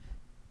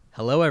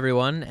Hello,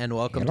 everyone, and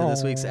welcome to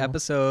this week's Hello.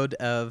 episode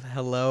of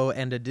Hello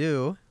and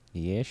Adieu.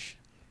 Yesh?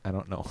 I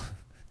don't know.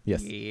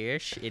 Yes.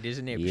 Yes, it is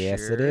an episode. Yes,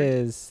 it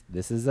is.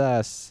 This is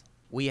us.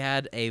 We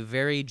had a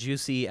very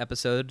juicy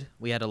episode.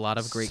 We had a lot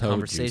of great So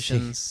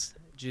conversations.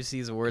 Juicy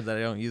is a word that I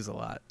don't use a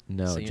lot.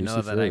 No, so you juicy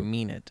know that I fruit.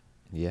 mean it.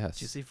 Yes.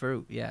 Juicy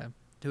fruit, yeah.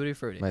 Tutti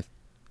frutti.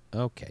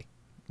 Okay.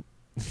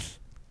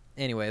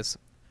 Anyways,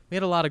 we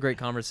had a lot of great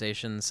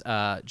conversations.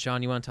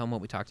 John, you want to tell them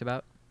what we talked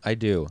about? I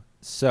do.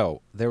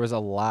 So, there was a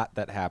lot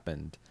that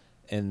happened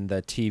in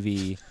the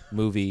TV,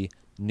 movie,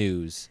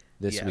 news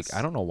this week. Yes.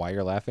 I don't know why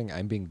you're laughing.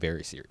 I'm being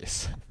very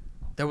serious.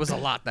 There was a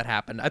lot that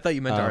happened. I thought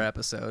you meant our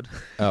episode.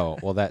 Oh,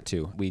 well, that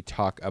too. We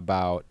talk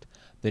about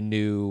the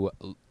new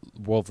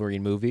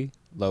Wolverine movie,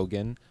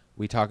 Logan.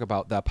 We talk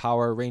about the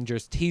Power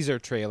Rangers teaser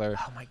trailer,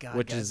 Oh my God,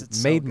 which guys, has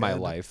it's made so my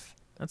good. life.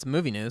 That's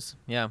movie news.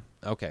 Yeah.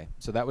 Okay,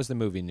 so that was the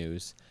movie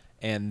news.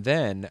 And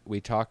then we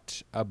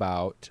talked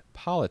about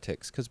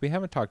politics because we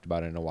haven't talked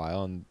about it in a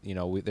while. And, you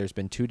know, there's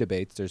been two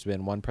debates. There's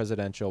been one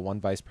presidential,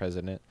 one vice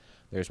president.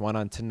 There's one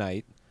on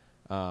tonight.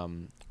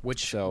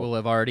 Which will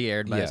have already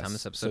aired by yes, the time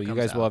this episode so comes you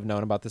guys out. will have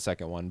known about the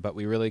second one. But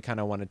we really kind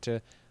of wanted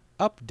to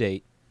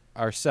update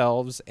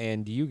ourselves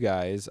and you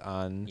guys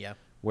on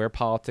where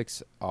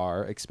politics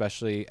are,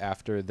 especially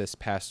after this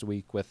past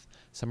week with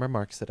some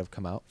remarks that have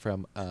come out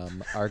from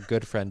our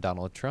good friend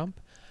Donald Trump.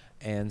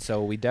 And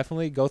so we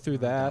definitely go through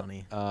that.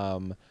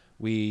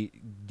 We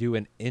do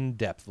an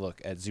in-depth look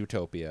at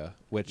Zootopia,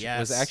 which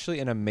was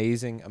actually an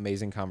amazing,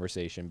 amazing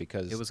conversation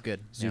because it was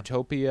good.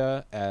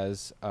 Zootopia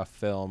as a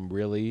film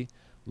really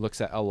looks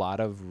at a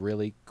lot of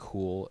really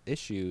cool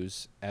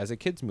issues as a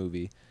kids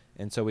movie.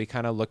 And so we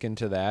kind of look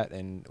into that,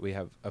 and we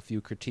have a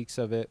few critiques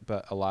of it,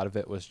 but a lot of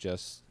it was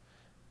just,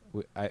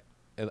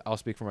 I'll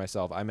speak for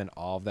myself. I'm in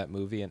awe of that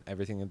movie and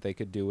everything that they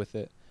could do with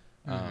it.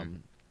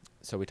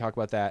 So we talk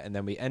about that, and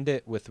then we end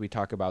it with we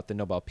talk about the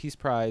Nobel Peace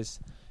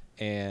Prize,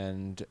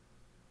 and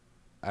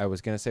I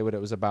was going to say what it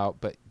was about,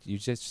 but you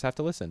just have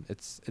to listen.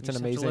 It's an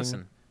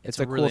amazing, it's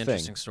a really cool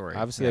interesting thing. story.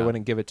 Obviously, I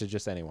wouldn't give it to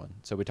just anyone.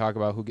 So we talk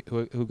about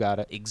who got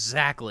it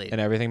Exactly. and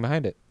everything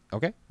behind it.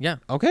 Okay? Yeah.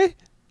 Okay?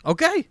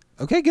 Okay.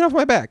 Okay, get off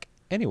my back.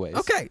 Anyways.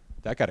 Okay.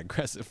 That got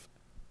aggressive.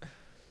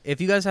 If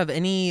you guys have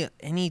any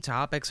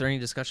topics or any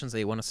discussions that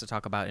you want us to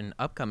talk about in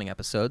upcoming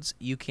episodes,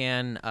 you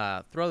can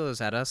throw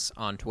those at us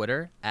on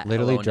Twitter at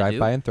Literally Hello and drive Adieu.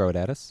 by and throw it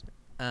at us.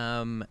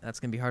 That's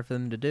going to be hard for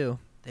them to do.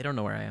 They don't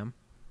know where I am.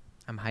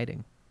 I'm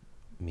hiding.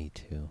 Me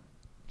too.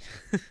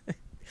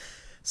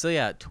 So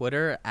yeah,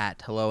 Twitter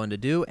at Hello and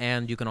Adieu,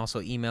 and you can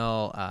also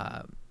email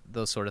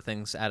those sort of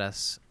things at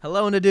us.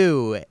 Hello and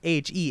Adieu,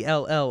 HELLOANDADIEU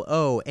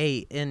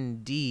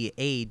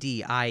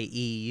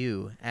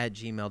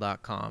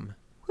 @gmail.com.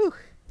 Whew.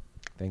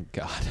 Thank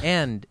God.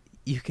 And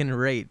you can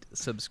rate,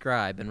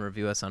 subscribe, and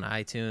review us on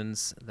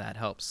iTunes. That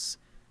helps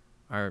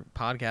our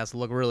podcast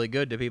look really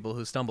good to people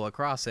who stumble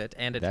across it,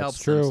 and it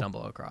helps them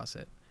stumble across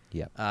it.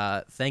 Yep.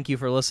 Thank you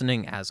for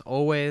listening, as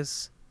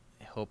always.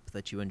 I hope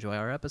that you enjoy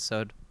our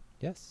episode.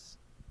 Yes.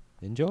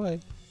 Enjoy.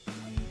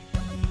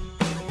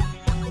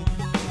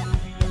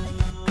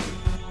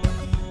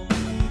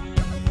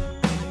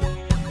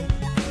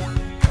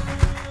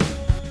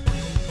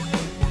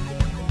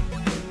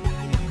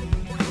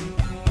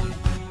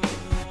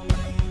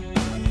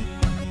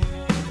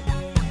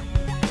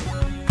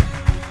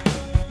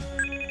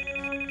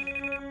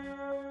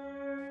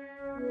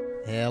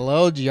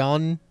 Hello,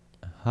 John.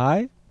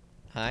 Hi.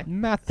 Hi.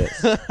 Mathis.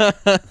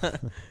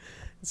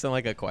 Sound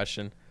like a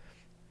question.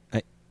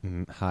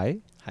 Hi.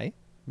 Hi,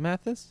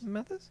 Mathis.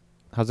 Mathis.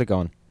 How's it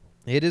going?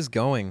 It is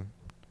going.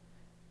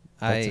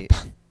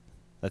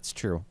 That's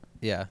true.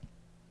 Yeah,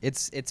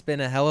 it's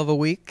been a hell of a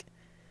week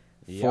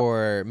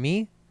for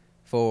me,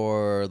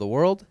 for the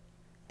world,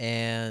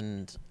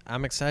 and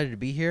I'm excited to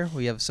be here.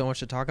 We have so much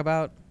to talk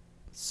about.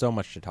 So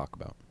much to talk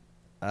about.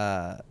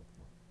 Do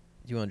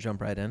you want to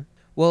jump right in?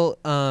 Well,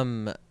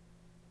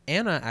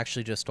 Anna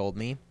actually just told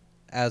me,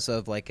 as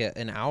of like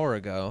an hour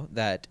ago,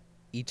 that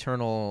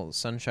Eternal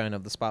Sunshine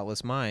of the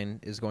Spotless Mind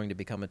is going to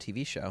become a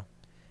TV show.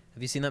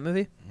 Have you seen that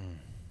movie?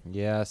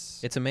 Yes.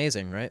 It's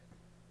amazing, right?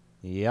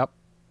 Yep.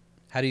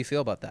 How do you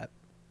feel about that?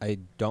 I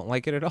don't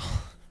like it at all.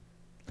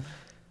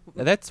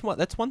 That's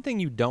one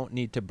thing you don't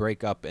need to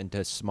break up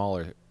into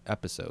smaller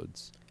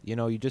episodes. You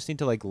know, you just need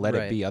to let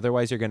it be.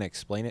 Otherwise, you're going to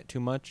explain it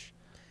too much.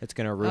 It's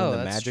going to ruin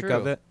the magic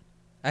of it.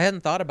 I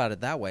hadn't thought about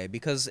it that way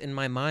because in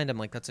my mind, I'm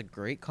like, that's a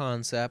great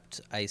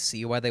concept. I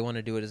see why they want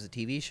to do it as a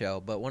TV show.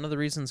 But one of the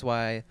reasons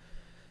why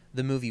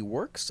the movie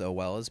works so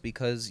well is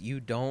because you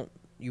don't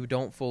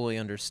fully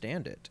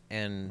understand it,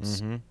 and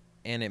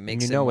it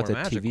makes it more with a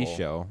magical. TV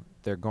show,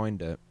 they're going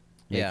to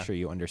make sure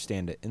you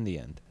understand it in the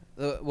end.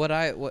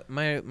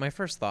 My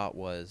first thought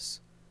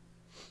was,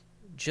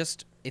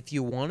 just if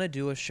you want to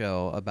do a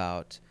show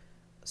about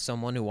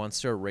someone who wants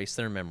to erase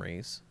their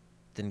memories,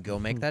 then go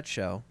make that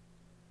show.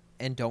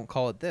 And don't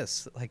call it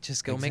this. Like,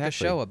 just go make a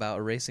show about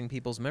erasing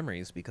people's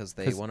memories because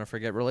they want to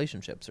forget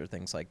relationships or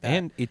things like that.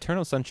 And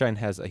Eternal Sunshine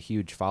has a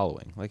huge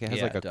following. Like, it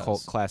has a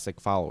cult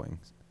classic following.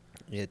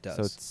 It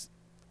does. So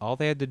all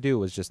they had to do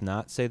was just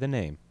not say the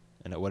name.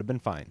 and it would have been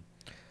fine.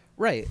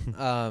 Right.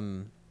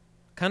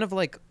 Kind of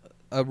like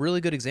a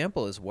really good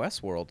example is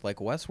Westworld. Like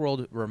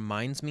Westworld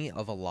reminds me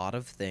of a lot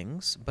of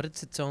things, but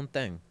it's its own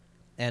thing.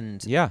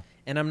 And Yeah.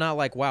 and I'm not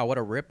like, wow, what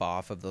a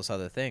ripoff of those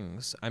other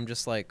things. I'm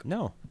just like,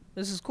 No.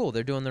 this is cool.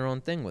 They're doing their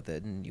own thing with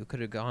it, and you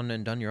could have gone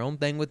and done your own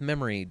thing with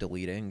memory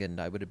deleting, and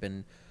I would have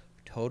been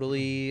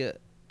totally,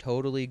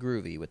 totally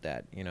groovy with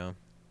that. You know.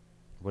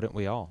 Wouldn't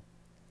we all?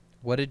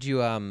 What did you?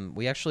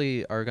 We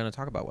actually are going to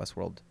talk about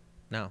Westworld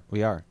now.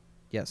 We are.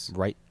 Yes.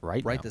 Right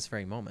now. This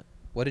very moment.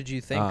 What did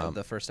you think of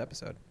the first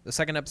episode? The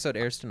second episode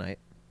airs tonight.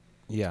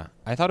 Yeah,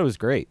 I thought it was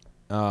great.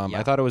 Yeah.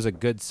 I thought it was a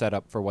good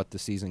setup for what the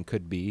season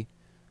could be.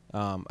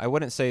 I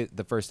wouldn't say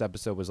the first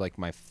episode was like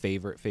my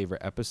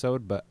favorite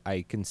episode, but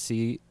I can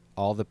see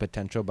all the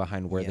potential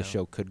behind where the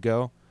show could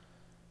go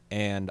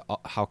and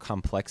how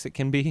complex it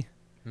can be.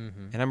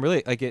 Mm-hmm. And I'm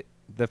really like it.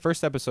 The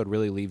first episode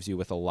really leaves you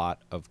with a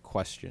lot of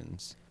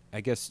questions.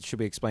 I guess, should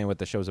we explain what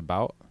the show's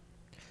about?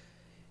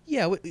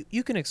 Yeah,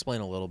 you can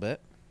explain a little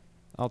bit.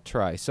 I'll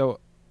try. So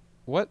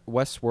what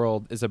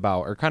Westworld is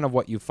about, or kind of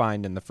what you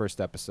find in the first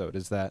episode,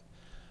 is that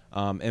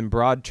in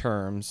broad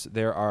terms,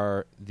 there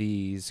are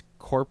these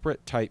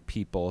corporate type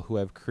people who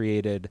have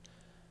created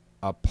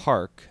a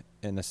park,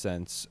 in a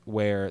sense,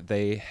 where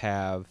they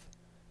have,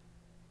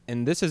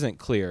 and this isn't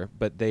clear,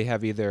 but they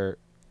have either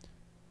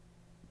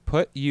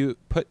put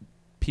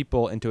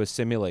people into a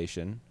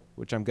simulation,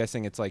 which I'm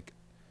guessing it's like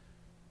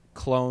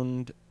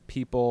cloned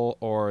people,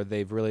 or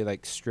they've really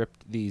like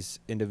stripped these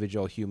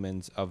individual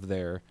humans of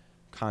their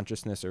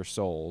consciousness or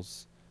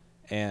souls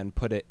and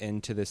put it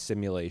into this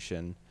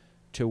simulation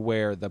to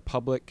where the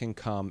public can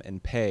come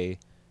and pay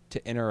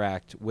to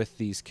interact with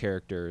these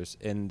characters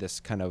in this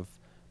kind of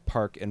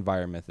park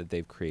environment that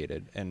they've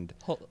created. And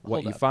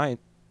what you find...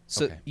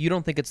 So okay. You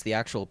don't think it's the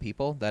actual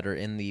people that are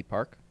in the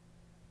park?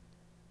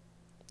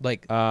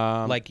 Like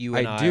you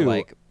and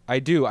I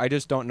do. I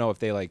just don't know if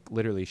they like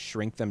literally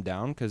shrink them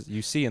down, because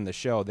you see in the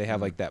show they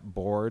have like that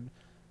board.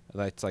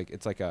 It's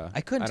like a.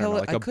 I couldn't tell.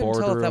 I couldn't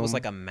tell if that was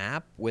like a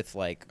map with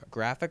like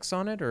graphics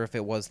on it, or if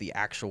it was the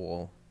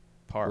actual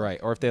park. Right,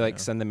 or if they like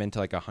send them into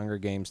like a Hunger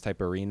Games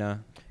type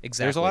arena.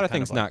 Exactly. There's a lot of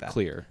things like not that.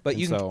 clear. But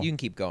you can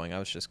keep going. I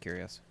was just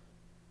curious.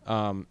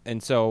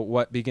 And so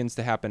what begins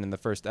to happen in the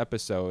first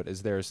episode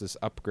is there's this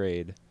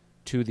upgrade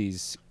to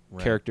these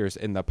characters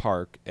in the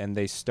park, and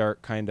they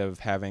start kind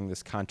of having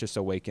this conscious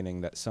awakening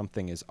that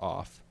something is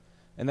off.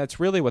 And that's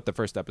really what the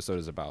first episode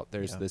is about.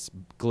 There's this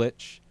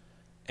glitch,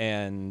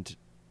 and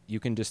you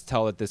can just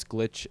tell that this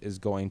glitch is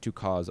going to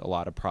cause a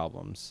lot of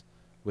problems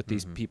with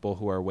these people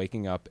who are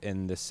waking up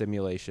in this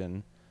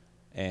simulation,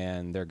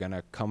 and they're going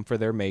to come for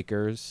their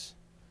makers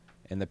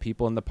and the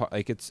people in the park.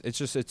 Like it's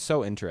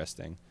so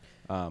interesting.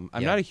 I'm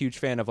not a huge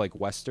fan of like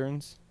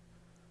Westerns.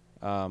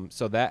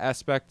 So that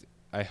aspect,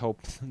 I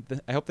hope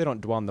they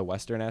don't dwell on the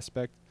Western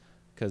aspect,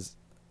 because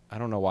I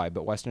don't know why,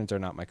 but Westerns are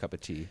not my cup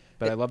of tea.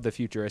 But I love the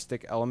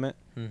futuristic element,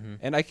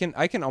 and I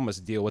can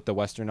almost deal with the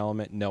Western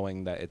element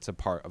knowing that it's a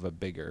part of a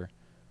bigger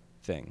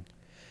thing,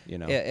 you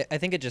know. Yeah, I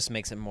think it just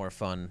makes it more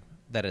fun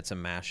that it's a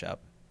mashup,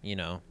 you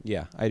know.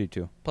 Yeah, I do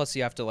too. Plus,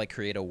 you have to like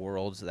create a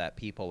world that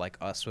people like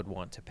us would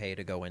want to pay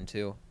to go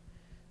into.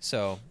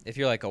 So if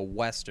you're like a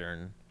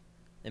Western,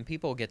 and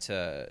people get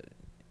to,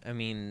 I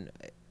mean,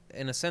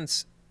 in a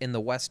sense, in the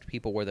West,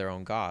 people were their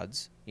own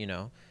gods, you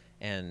know,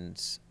 and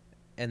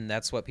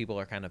that's what people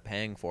are kind of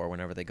paying for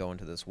whenever they go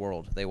into this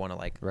world. They want to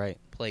like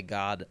play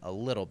God a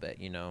little bit,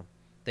 you know.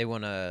 They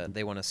want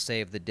to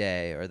save the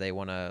day, or they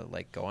want to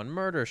like go on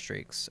murder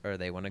streaks, or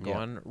they want to go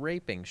on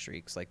raping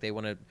streaks. Like they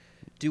want to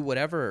do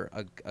whatever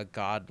a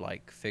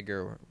god-like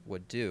figure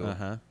would do.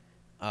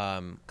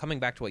 Coming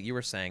back to what you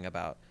were saying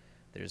about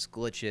there's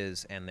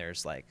glitches and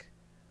there's like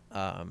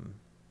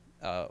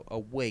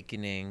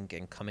awakening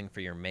and coming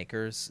for your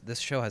makers. This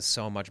show has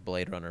so much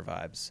Blade Runner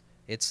vibes.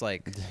 It's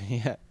like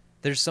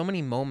there's so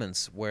many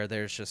moments where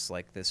there's just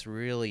like this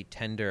really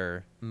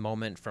tender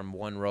moment from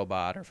one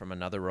robot or from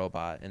another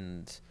robot,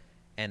 and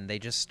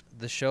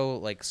the show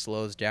like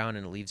slows down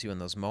and it leaves you in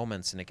those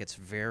moments, and it gets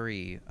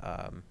very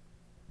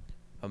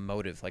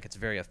emotive. Like it's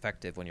very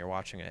effective when you're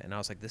watching it. And I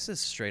was like, this is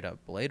straight up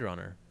Blade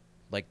Runner.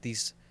 Like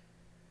these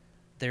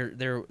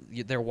they're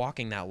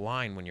walking that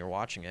line when you're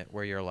watching it,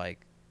 where you're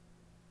like,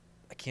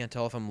 I can't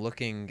tell if I'm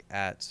looking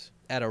at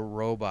a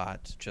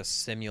robot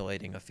just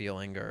simulating a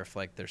feeling, or if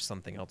like there's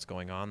something else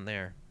going on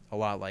there. A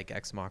lot like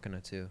Ex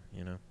Machina too,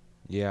 you know.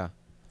 Yeah,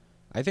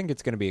 I think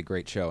it's going to be a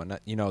great show, and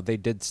you know they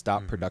did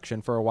stop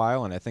production for a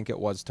while, and I think it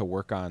was to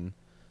work on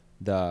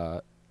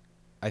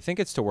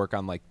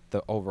like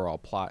the overall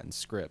plot and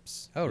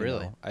scripts. Oh,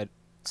 really?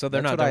 So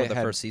they're that's not what done I with the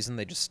had- first season.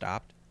 They just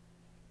stopped.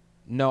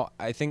 No,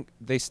 I think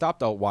they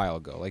stopped a while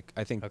ago. Like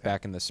I think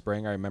back in the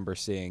spring, I remember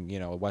seeing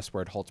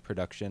Westworld halts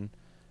production.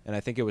 And I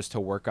think it was to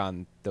work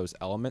on those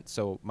elements.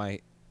 So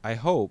I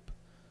hope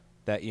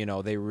that,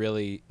 they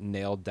really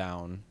nailed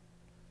down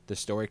the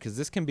story. Because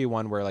this can be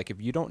one where, like,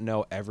 if you don't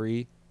know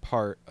every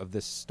part of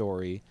this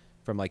story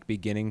from, like,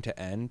 beginning to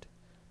end,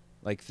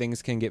 like,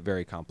 things can get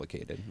very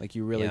complicated. Like,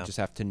 you really just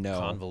have to know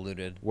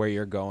convoluted where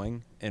you're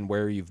going and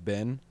where you've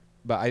been.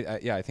 But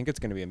I think it's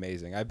going to be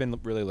amazing. I've been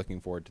really looking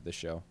forward to this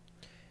show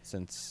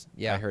since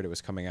I heard it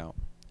was coming out.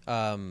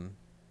 I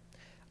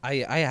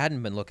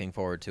hadn't been looking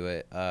forward to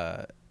it.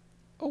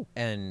 Oh.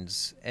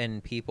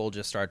 And people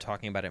just started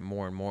talking about it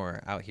more and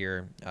more out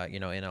here,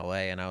 in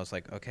LA, and I was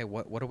like, okay,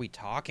 what are we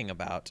talking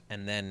about?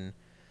 And then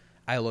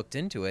I looked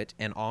into it,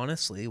 and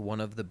honestly,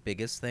 one of the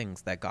biggest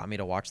things that got me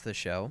to watch the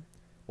show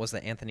was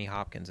that Anthony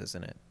Hopkins is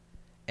in it.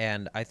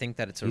 And I think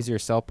that He's your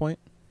sell point?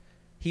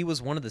 He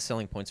was one of the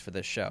selling points for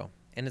this show.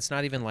 And it's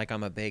not even like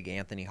I'm a big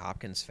Anthony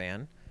Hopkins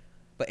fan,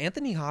 but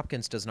Anthony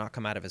Hopkins does not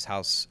come out of his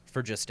house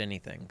for just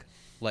anything.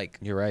 Like,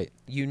 you're right.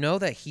 You know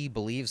that he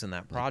believes in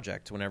that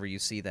project whenever you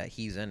see that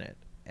he's in it.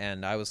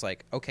 And I was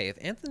like, okay, if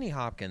Anthony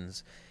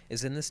Hopkins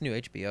is in this new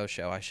HBO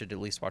show, I should at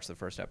least watch the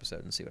first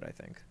episode and see what I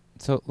think.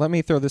 So let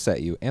me throw this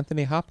at you.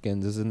 Anthony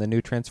Hopkins is in the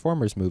new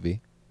Transformers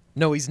movie.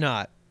 No, he's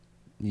not.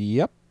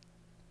 Yep.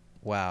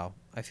 Wow.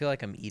 I feel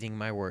like I'm eating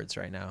my words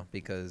right now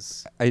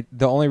because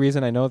the only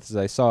reason I know this is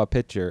I saw a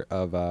picture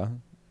of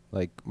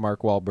like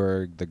Mark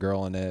Wahlberg, the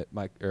girl in it,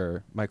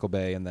 Michael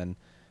Bay, and then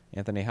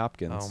Anthony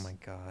Hopkins. Oh my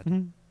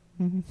God.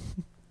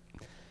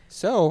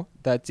 So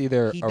that's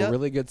either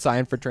really good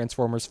sign for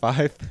Transformers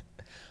 5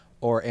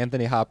 or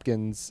Anthony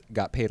Hopkins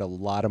got paid a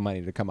lot of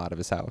money to come out of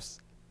his house.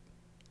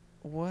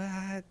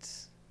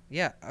 What?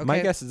 Yeah. Okay. My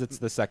guess is it's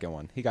the second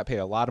one. He got paid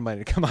a lot of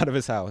money to come out of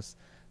his house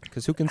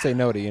because who can say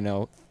no to,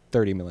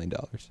 $30 million?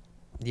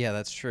 Yeah,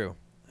 that's true.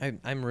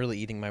 I'm really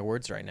eating my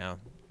words right now.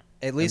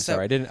 At least I'm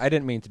sorry, I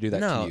didn't mean to do that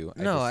to you.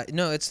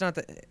 No, it's not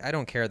that. I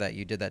don't care that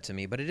you did that to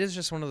me, but it is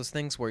just one of those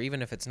things where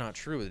even if it's not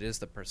true, it is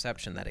the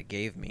perception that it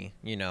gave me,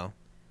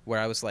 where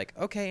I was like,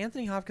 okay,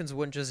 Anthony Hopkins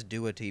wouldn't just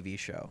do a TV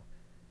show.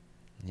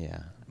 Yeah.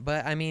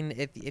 But I mean,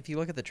 if you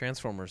look at the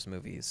Transformers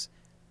movies,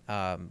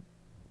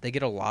 they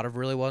get a lot of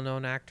really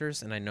well-known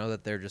actors, and I know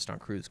that they're just on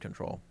cruise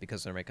control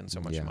because they're making so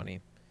much money.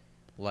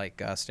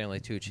 Like Stanley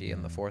Tucci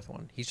in the fourth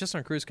one. He's just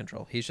on cruise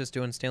control. He's just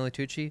doing Stanley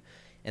Tucci,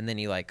 and then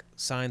he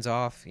signs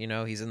off.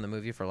 He's in the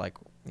movie for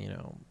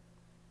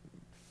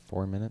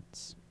 4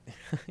 minutes.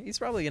 He's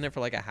probably in it for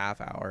a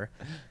half hour.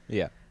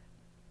 Yeah.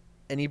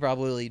 And he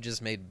probably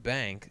just made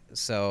bank.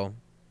 So.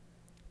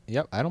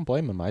 Yep, I don't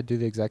blame him. I'd do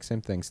the exact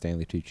same thing,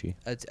 Stanley Tucci.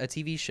 A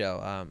TV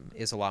show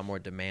is a lot more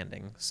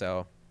demanding.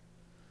 So.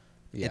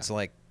 Yeah. It's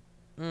like,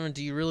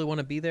 do you really want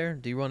to be there?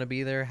 Do you want to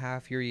be there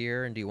half your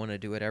year, and do you want to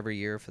do it every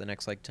year for the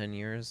next 10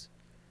 years?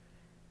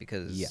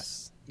 Because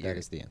yes, that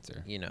is the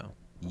answer.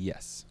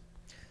 Yes.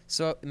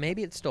 So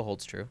maybe it still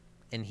holds true,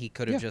 and he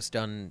could have just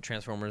done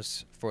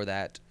Transformers for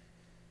that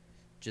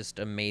just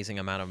amazing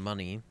amount of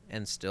money,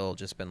 and still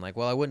just been like,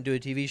 well, I wouldn't do a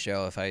TV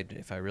show if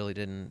I really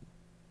didn't.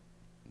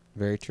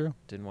 Very true.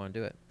 Didn't want to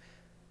do it.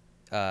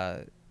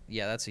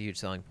 Yeah, that's a huge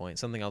selling point.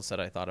 Something else that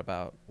I thought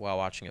about while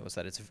watching it was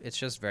that it's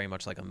just very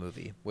much like a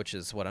movie, which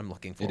is what I'm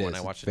looking for when I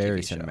watch a TV show.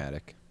 Very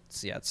cinematic.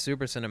 It's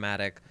super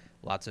cinematic.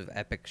 Lots of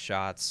epic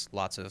shots.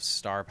 Lots of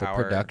star power.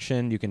 The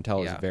production, you can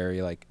tell, is very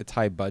it's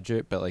high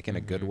budget, but in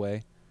a good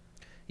way.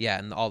 Yeah,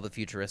 and all the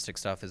futuristic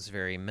stuff is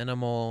very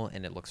minimal,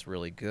 and it looks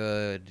really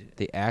good.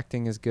 The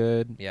acting is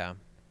good. Yeah.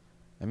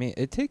 I mean,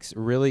 it takes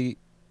really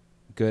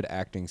good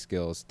acting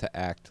skills to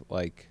act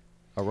like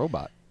a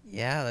robot.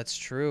 Yeah, that's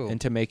true.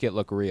 And to make it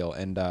look real.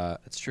 And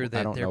that's true.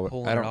 They're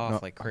pulling it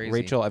off like crazy.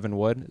 Rachel Evan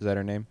Wood, is that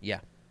her name? Yeah.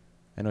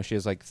 I know she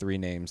has 3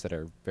 names that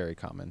are very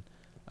common.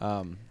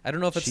 I don't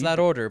know if it's that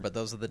order, but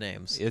those are the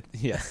names.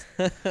 Yes.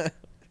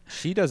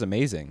 She does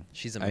amazing.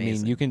 She's amazing. I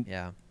mean, you can.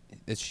 Yeah.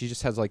 She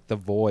just has the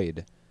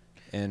void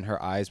in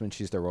her eyes when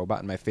she's the robot.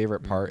 And my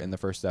favorite part in the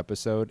first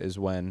episode is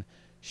when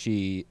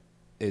she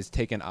is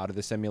taken out of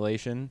the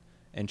simulation.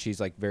 And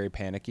she's very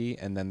panicky,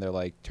 and then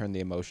they're turn the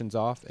emotions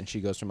off, and she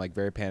goes from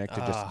very panicked to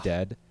just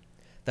dead.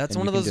 That's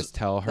and one of those. Just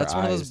tell her that's eyes,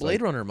 one of those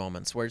Blade Runner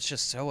moments where it's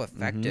just so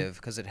effective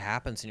because it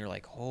happens, and you're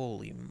like,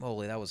 "Holy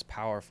moly, that was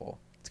powerful."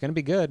 It's gonna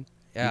be good.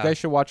 Yeah. You guys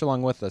should watch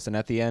along with us, and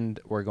at the end,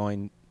 we're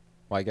going.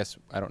 Well, I guess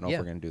I don't know if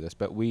we're gonna do this,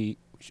 but we're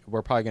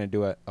probably gonna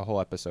do a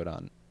whole episode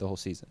on the whole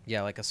season.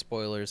 Yeah, a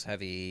spoilers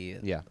heavy.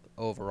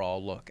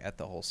 Overall look at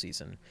the whole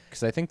season.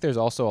 Because I think there's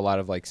also a lot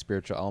of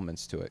spiritual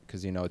elements to it.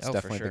 Because it's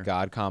definitely the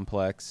God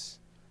complex.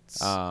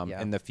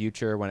 In the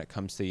future when it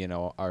comes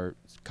to our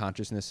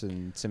consciousness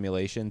and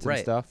simulations and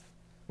stuff.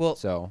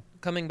 Well,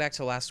 coming back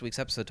to last week's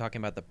episode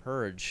talking about the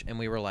Purge, and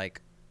we were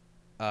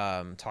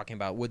talking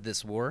about would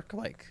this work?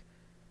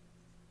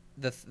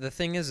 The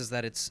thing is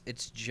that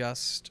it's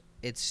just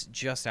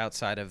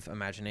outside of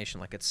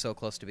imagination. It's so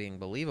close to being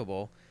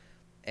believable,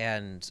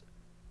 and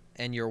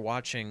you're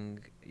watching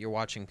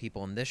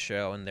people in this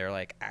show, and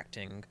they're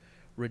acting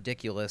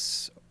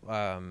ridiculous.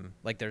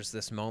 There's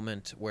this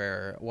moment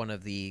where one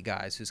of the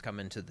guys who's come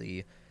into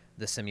the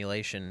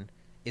simulation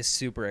is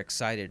super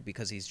excited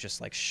because he's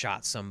just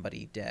shot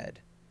somebody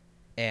dead,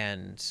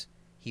 and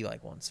he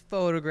wants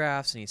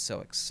photographs, and he's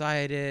so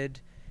excited,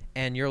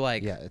 and you're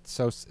it's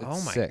oh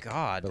my sick,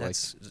 God,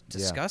 that's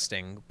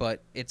disgusting,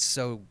 but it's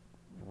so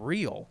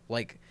real.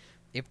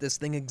 If this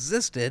thing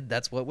existed,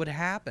 that's what would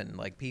happen.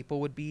 People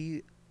would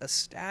be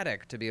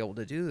ecstatic to be able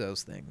to do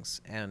those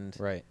things, and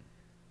right.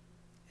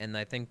 And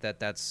I think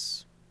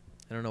that's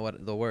I don't know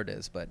what the word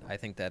is, but I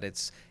think that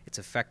it's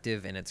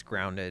effective and it's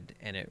grounded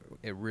and it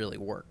really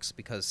works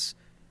because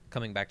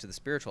coming back to the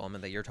spiritual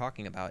element that you're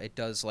talking about, it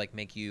does like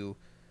make you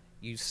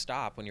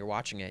stop when you're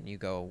watching it and you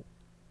go,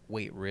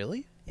 wait,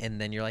 really? And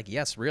then you're like,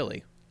 yes,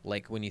 really.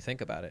 Like when you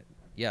think about it,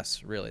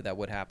 yes, really, that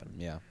would happen.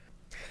 Yeah.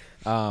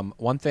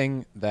 One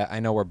thing that I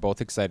know we're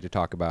both excited to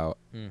talk about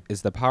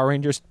is the Power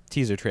Rangers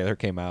teaser trailer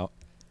came out,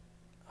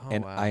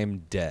 and wow. I am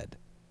dead.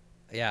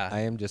 Yeah.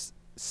 I am just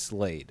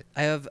slayed.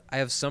 I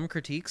have some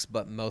critiques,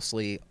 but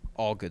mostly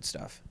all good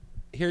stuff.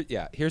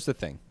 Here's the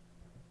thing.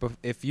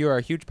 If you are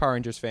a huge Power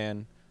Rangers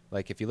fan,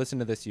 like if you listen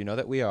to this, you know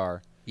that we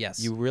are.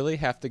 Yes. You really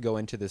have to go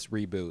into this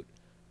reboot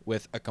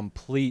with a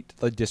complete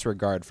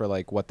disregard for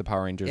like what the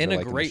Power Rangers in are a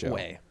like great in the show.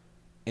 way.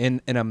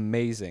 In an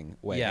amazing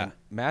way. Yeah. And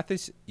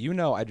Mathis, you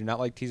know I do not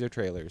like teaser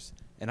trailers.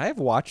 And I have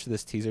watched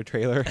this teaser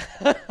trailer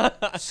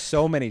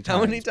so many times.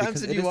 How many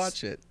times did you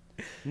watch it?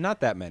 Not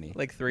that many.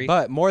 Like 3?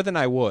 But more than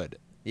I would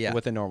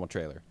with a normal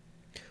trailer.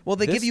 Well,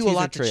 they This give you a teaser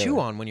lot to chew trailer-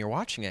 on when you're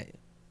watching it.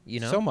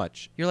 You know? So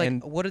much. You're like,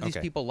 And- what do these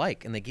okay. people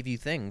like? And they give you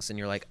things, and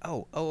you're like,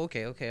 oh,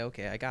 okay,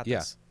 I got Yeah.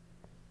 this.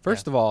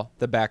 First of all,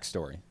 the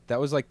backstory. That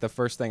was like the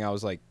first thing I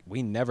was like,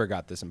 we never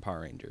got this in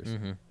Power Rangers.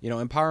 Mm-hmm. You know,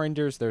 in Power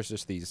Rangers, there's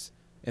just these,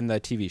 in the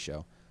TV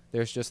show,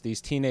 there's just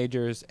these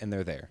teenagers and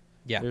they're there.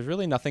 Yeah. There's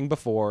really nothing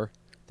before.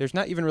 There's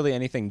not even really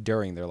anything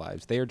during their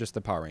lives. They are just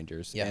the Power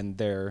Rangers and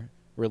their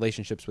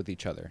relationships with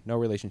each other. No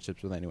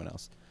relationships with anyone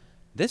else.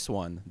 This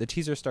one, the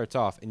teaser starts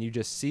off and you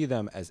just see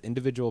them as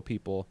individual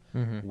people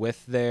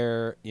with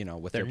their,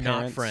 with They're their not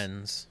parents.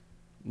 friends.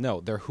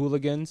 No, they're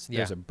hooligans. Yeah.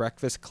 There's a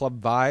Breakfast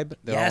Club vibe.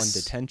 They're all in Yes.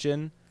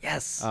 detention.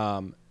 Yes.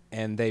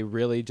 And they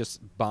really just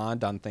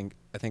bond on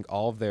I think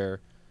all of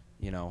their,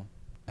 I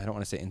don't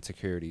want to say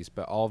insecurities,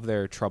 but all of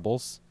their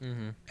troubles.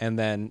 Mm-hmm. And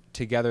then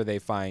together they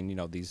find,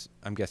 these,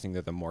 I'm guessing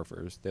they're the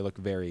morphers. They look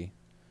very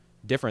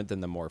different than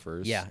the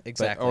morphers. Yeah,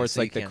 exactly. Or it's So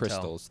like you the can't tell.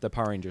 crystals, the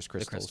Power Rangers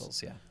crystals. The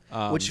crystals,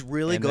 yeah. Which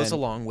really and goes then-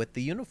 along with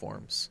the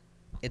uniforms.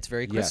 It's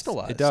very Yes,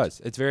 crystallized. it does.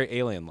 It's very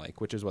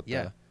alien-like, which is what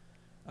Yeah.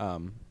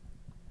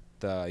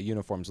 the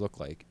uniforms look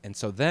like. And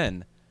so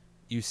then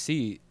you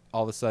see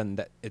all of a sudden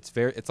that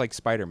it's like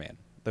Spider-Man,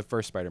 the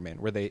first Spider-Man,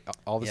 where they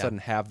all of a sudden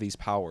have these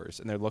powers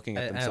and they're looking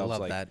at I themselves love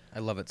like, that. I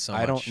love it so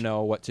much. I don't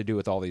know what to do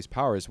with all these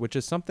powers, which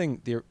is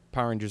something the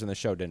Power Rangers in the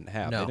show didn't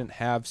have. No. They didn't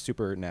have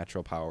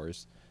supernatural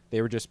powers.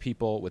 They were just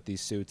people with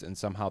these suits, and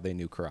somehow they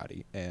knew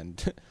karate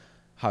and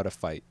how to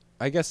fight.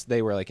 I guess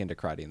they were like into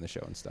karate in the show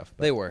and stuff.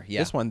 But They were,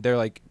 yeah. This one, they're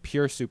like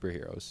pure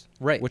superheroes,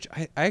 Right. Which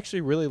I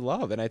actually really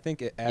love, and I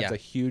think it adds Yeah. a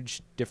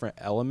huge different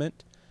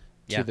element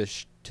to Yeah.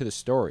 to the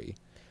story.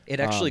 It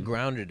actually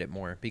grounded it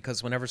more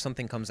because whenever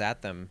something comes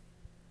at them,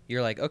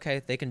 you're like,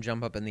 okay, they can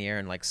jump up in the air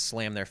and like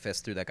slam their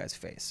fist through that guy's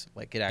face.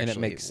 Like it actually And it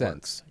makes works.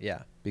 sense.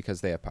 Yeah.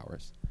 Because they have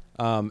powers.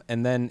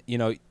 And then,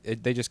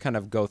 they just kind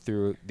of go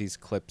through these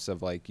clips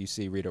of like, you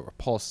see Rita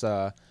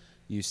Repulsa,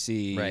 you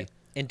see... Right.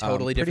 In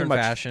totally pretty different much-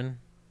 fashion.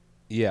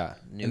 Yeah.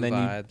 New and then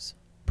vibes. you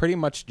pretty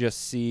much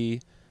just see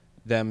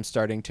them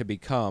starting to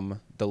become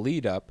the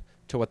lead up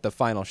to what the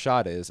final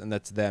shot is, and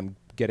that's them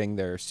getting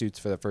their suits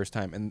for the first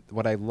time. And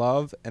what I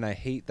love, and I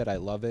hate that I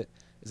love it,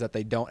 is that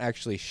they don't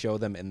actually show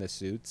them in the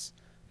suits.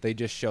 They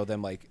just show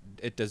them like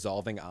it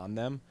dissolving on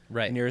them.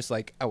 Right. And you're just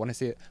like, I want to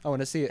see it. I want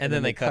to see it. And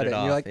then they cut it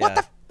and you're off. like, what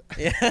the?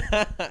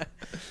 Yeah.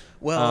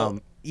 Well,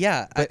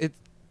 yeah. But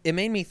It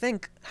made me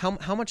think,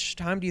 how much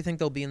time do you think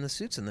they'll be in the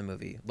suits in the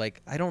movie?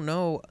 Like, I don't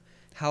know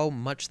how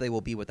much they will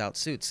be without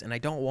suits, and I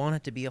don't want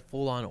it to be a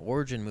full-on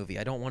origin movie.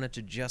 I don't want it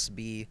to just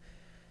be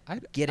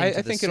getting to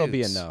I the think it'll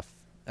be suits. enough.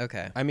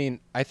 Okay. I mean,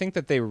 I think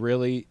that they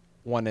really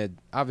wanted,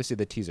 obviously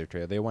the teaser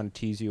trailer, they want to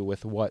tease you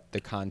with what the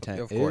content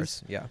is. Of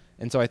course, yeah.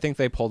 And so I think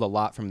they pulled a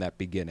lot from that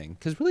beginning,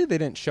 because really they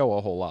didn't show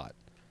a whole lot.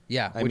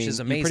 Yeah, I which mean, is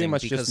amazing you pretty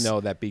much because just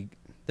know that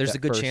there's that a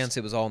good first- chance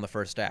it was all in the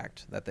first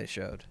act that they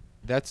showed.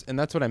 That's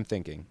what I'm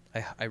thinking.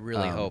 I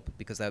really hope,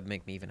 because that would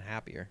make me even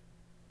happier.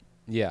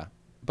 Yeah.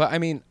 But I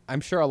mean,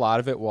 I'm sure a lot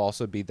of it will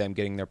also be them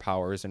getting their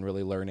powers and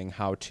really learning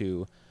how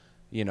to,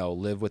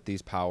 live with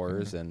these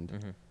powers.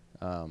 And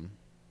I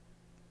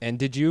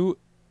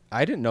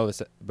didn't know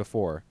this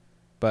before,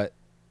 but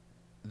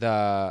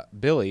the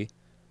Billy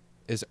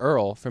is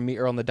Earl from Meet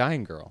Earl and the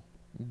Dying Girl.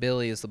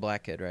 Billy is the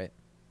black kid, right?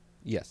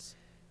 Yes.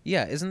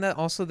 Yeah, isn't that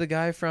also the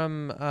guy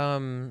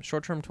from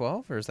Short Term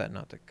 12, or is that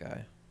not the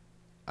guy?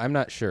 I'm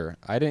not sure.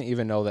 I didn't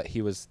even know that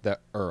he was the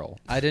Earl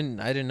I didn't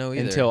know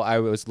either. until I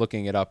was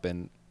looking it up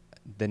and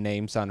the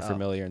name sounded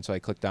familiar, and so I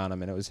clicked on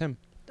him and it was him.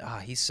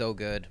 He's so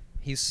good.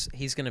 He's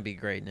going to be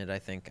great in it, I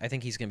think. I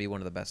think he's going to be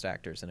one of the best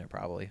actors in it,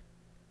 probably.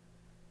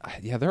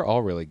 Yeah, they're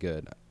all really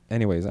good.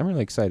 Anyways, I'm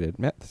really excited.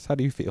 Matt, how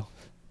do you feel?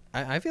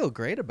 I feel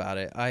great about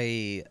it.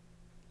 I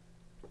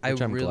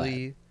Which I'm really...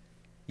 glad.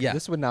 Yeah.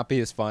 This would not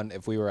be as fun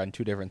if we were on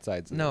two different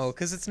sides of No, this.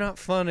 because it's not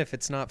fun if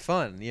it's not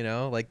fun,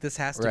 Like, this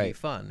has to be Right.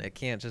 fun. It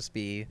can't just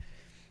be...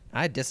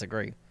 I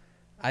disagree.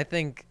 I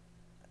think...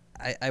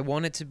 I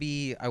want it to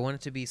be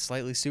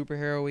slightly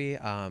superhero-y.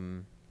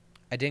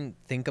 I didn't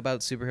think about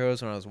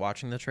superheroes when I was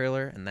watching the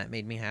trailer, and that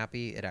made me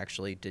happy. It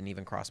actually didn't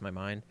even cross my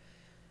mind.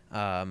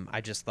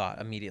 I just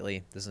thought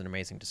immediately this is an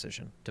amazing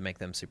decision to make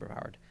them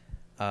superpowered.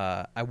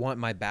 I want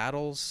my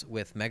battles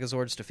with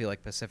Megazords to feel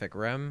like Pacific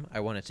Rim. I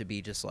want it to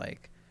be just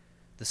like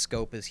the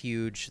scope is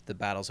huge, the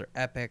battles are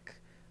epic.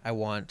 I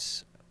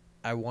want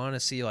to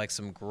see like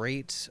some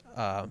great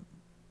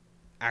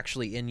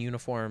actually in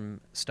uniform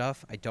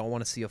stuff. I don't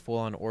want to see a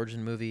full-on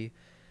origin movie.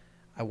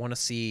 I want to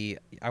see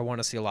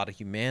a lot of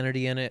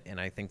humanity in it, and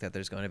I think that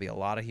there's going to be a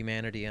lot of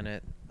humanity in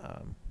it.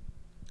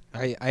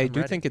 I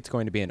do think it's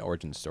going to be an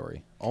origin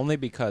story, only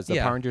because the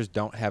Power Rangers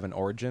don't have an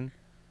origin,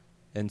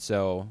 and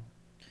so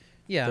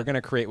they're going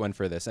to create one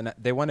for this. And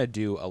they want to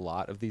do a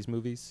lot of these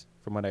movies,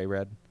 from what I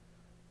read,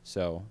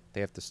 so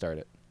they have to start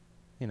it,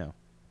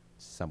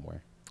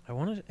 somewhere. I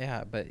want it,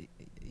 I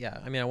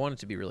mean, I want it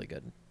to be really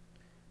good,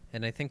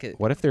 and I think it.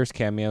 What if there's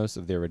cameos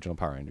of the original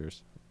Power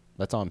Rangers?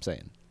 That's all I'm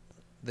saying.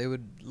 They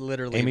would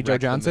literally Amy Jo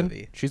wreck Johnson. the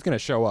movie. She's going to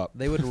show up.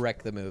 They would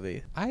wreck the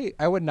movie.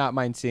 I would not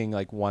mind seeing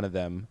like one of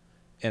them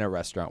in a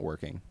restaurant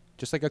working,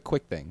 just like a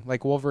quick thing,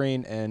 like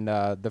Wolverine and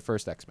the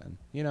first X-Men.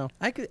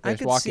 I could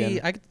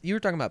see. You were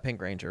talking about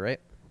Pink Ranger, right?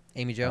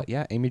 Amy Jo.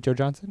 Yeah, Amy Jo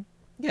Johnson.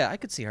 Yeah, I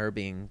could see her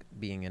being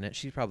in it.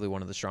 She's probably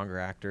one of the stronger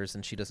actors,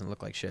 and she doesn't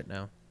look like shit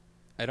now.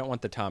 I don't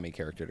want the Tommy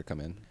character to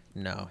come in.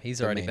 No,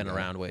 he's already been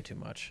around way too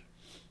much.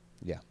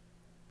 Yeah,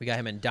 we got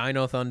him in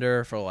Dino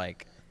Thunder for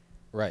like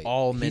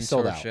all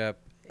mentorship.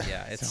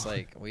 Yeah, it's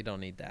like we don't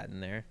need that in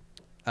there.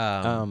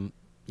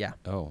 Yeah.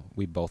 Oh,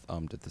 we both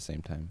ummed at the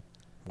same time.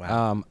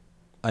 Wow.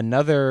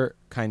 Another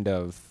kind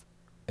of,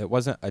 it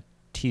wasn't a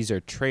teaser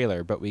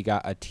trailer, but we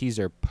got a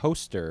teaser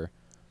poster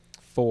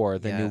for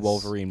the new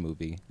Wolverine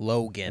movie,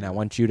 Logan. And I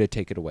want you to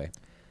take it away.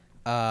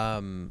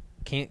 Kind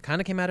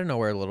of came out of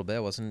nowhere a little bit. I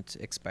wasn't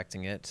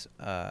expecting it.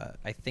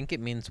 I think it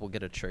means we'll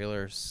get a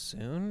trailer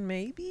soon,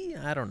 maybe?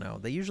 I don't know.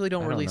 They usually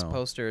don't release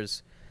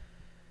posters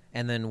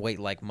and then wait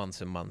like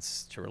months and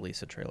months to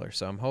release a trailer.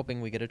 So I'm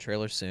hoping we get a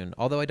trailer soon.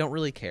 Although I don't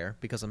really care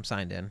because I'm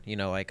signed in.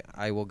 Like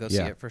I will go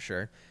see it for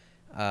sure.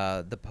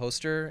 The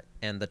poster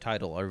and the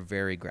title are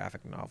very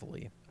graphic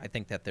novel-y. I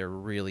think that they're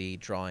really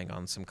drawing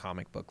on some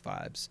comic book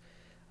vibes.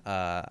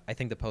 I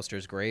think the poster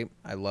is great.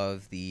 I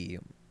love the,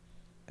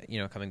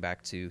 coming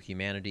back to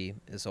humanity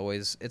it's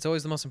always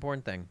the most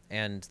important thing.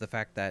 And the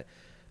fact that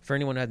for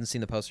anyone who hasn't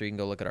seen the poster, you can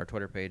go look at our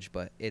Twitter page,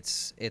 but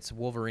it's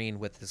Wolverine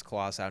with his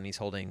claws out and he's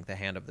holding the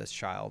hand of this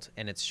child,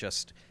 and it's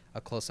just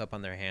a close-up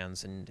on their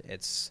hands, and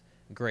it's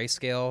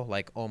grayscale,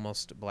 like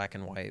almost black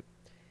and white.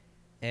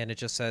 And it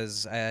just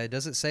says,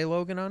 does it say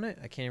Logan on it?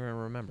 I can't even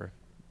remember.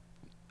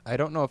 I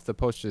don't know if the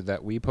poster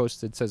that we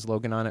posted says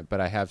Logan on it,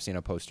 but I have seen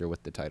a poster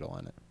with the title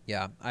on it.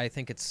 Yeah, I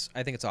think it's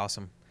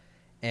awesome.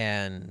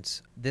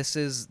 And this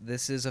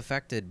is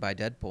affected by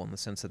Deadpool in the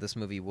sense that this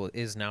movie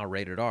is now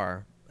rated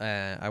R.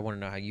 I want to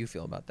know how you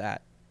feel about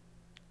that.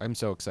 I'm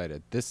so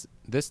excited. This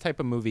type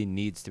of movie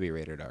needs to be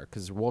rated R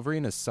because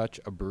Wolverine is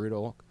such a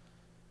brutal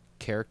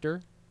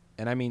character,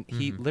 and I mean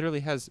he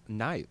literally has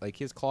he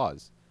has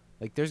claws.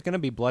 Like there's gonna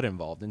be blood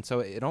involved, and so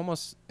it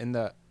almost in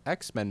the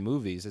X-Men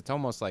movies, it's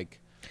almost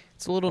like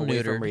it's a little away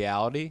neutered from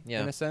reality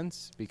in a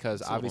sense because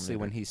it's obviously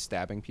when he's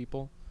stabbing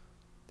people,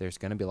 there's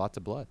gonna be lots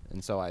of blood,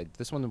 and so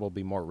this one will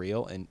be more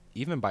real, and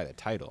even by the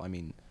title, I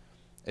mean,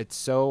 it's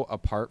so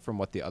apart from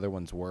what the other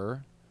ones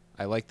were.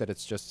 I like that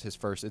it's just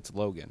it's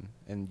Logan,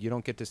 and you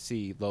don't get to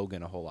see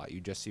Logan a whole lot.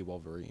 You just see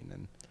Wolverine,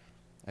 and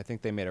I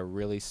think they made a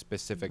really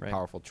specific,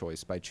 powerful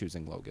choice by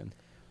choosing Logan.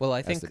 Well,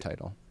 I think the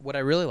title. What I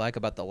really like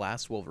about the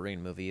last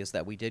Wolverine movie is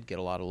that we did get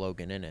a lot of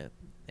Logan in it,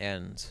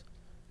 and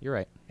you're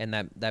right, and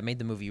that made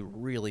the movie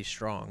really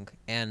strong.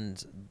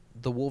 And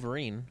the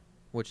Wolverine,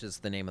 which is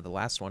the name of the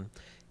last one,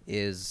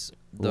 is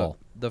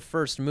the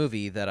first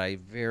movie that I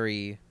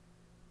very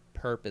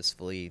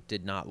purposefully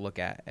did not look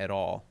at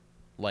all.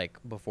 Like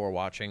before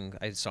watching,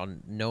 I saw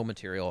no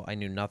material. I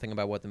knew nothing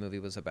about what the movie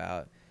was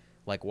about.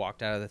 Like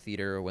walked out of the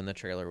theater when the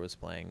trailer was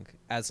playing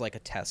as like a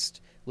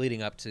test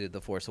leading up to The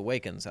Force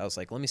Awakens. I was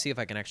like, let me see if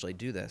I can actually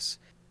do this.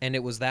 And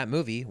it was that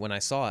movie when I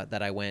saw it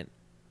that I went,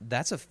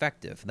 that's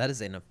effective. That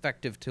is an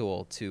effective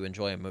tool to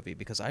enjoy a movie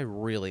because I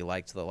really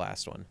liked the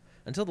last one.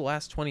 Until the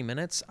last 20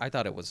 minutes, I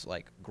thought it was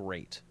like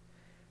great.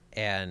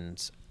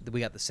 And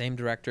we got the same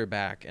director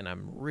back, and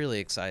I'm really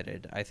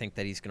excited. I think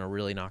that he's going to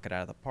really knock it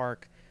out of the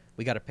park.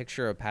 We got a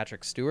picture of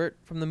Patrick Stewart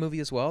from the movie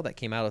as well that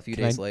came out a few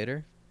days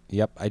later.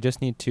 Yep, I just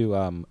need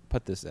to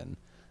put this in.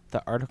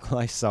 The article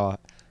I saw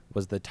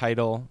was the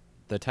title.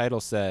 The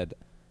title said,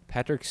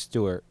 Patrick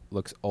Stewart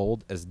looks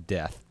old as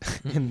death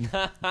in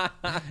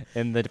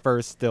the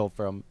first still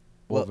from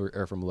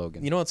from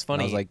Logan. You know what's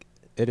funny? And I was like,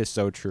 it is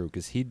so true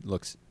because he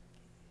looks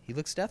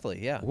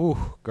deathly, yeah.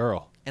 Ooh,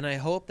 girl. And I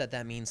hope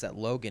that means that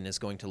Logan is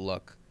going to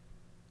look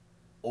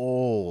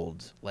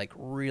old, like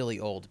really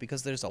old,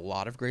 because there's a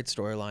lot of great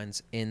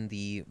storylines in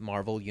the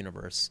Marvel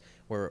universe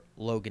where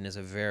Logan is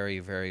a very,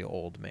 very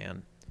old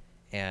man.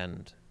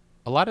 And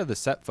a lot of the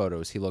set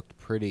photos, he looked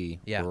pretty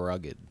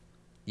rugged.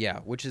 Yeah,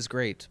 which is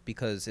great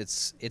because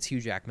it's Hugh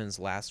Jackman's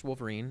last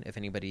Wolverine, if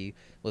anybody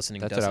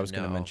listening doesn't know. That's what I was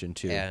going to mention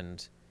too.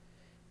 And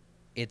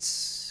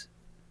it's,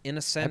 in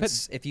a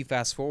sense, if you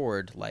fast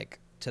forward, like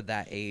to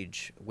that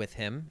age with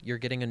him, you're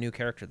getting a new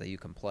character that you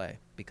can play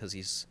because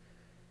he's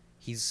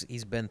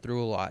been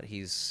through a lot.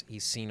 He's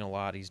seen a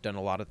lot. He's done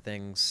a lot of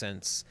things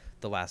since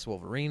the last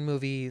Wolverine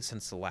movie,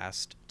 since the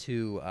last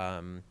two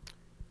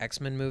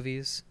X-Men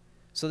movies.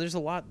 So there's a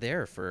lot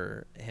there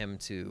for him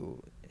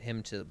to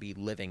be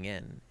living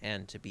in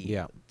and to be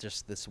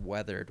just this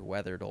weathered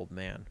old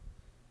man.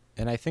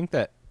 And I think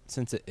that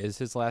since it is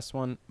his last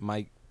one,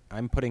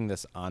 I'm putting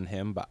this on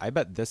him, but I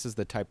bet this is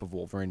the type of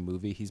Wolverine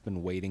movie he's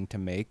been waiting to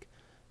make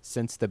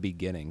since the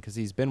beginning, because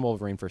he's been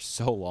Wolverine for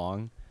so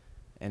long,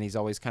 and he's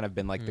always kind of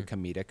been like the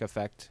comedic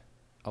effect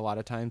a lot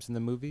of times in the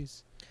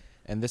movies.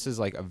 And this is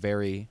like a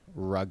very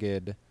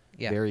rugged,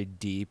 very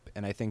deep,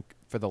 and I think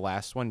for the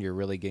last one, you're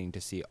really getting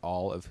to see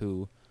all of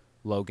who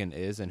Logan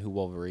is and who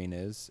Wolverine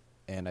is,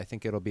 and I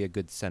think it'll be a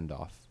good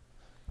send-off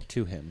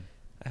to him.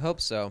 I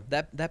hope so.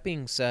 That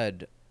being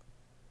said,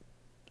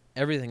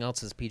 everything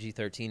else is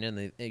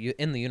PG-13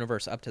 in the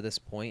universe up to this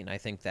point, and I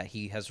think that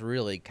he has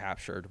really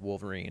captured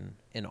Wolverine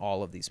in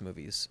all of these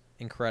movies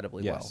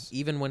incredibly well.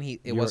 Even when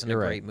it wasn't a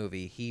great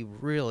movie, he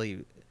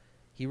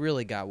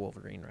really got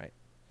Wolverine right.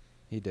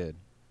 He did.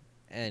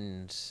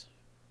 And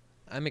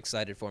I'm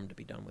excited for him to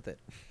be done with it.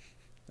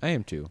 I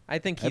am too. I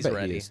think he's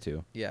ready. He is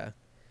too. Yeah.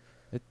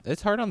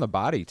 It's hard on the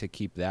body to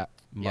keep that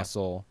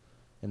muscle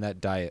and that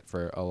diet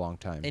for a long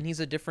time. And he's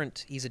a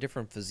different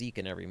physique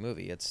in every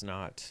movie. It's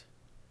not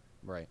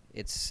right.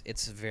 It's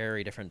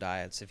very different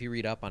diets. If you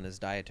read up on his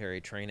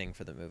dietary training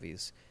for the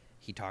movies,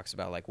 he talks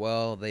about like,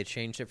 well, they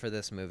changed it for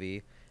this movie,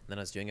 and then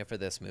I was doing it for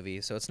this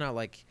movie. So it's not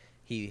like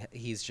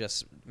he's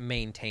just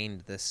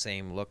maintained this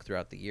same look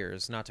throughout the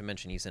years. Not to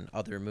mention he's in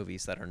other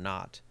movies that are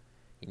not,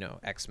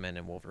 X-Men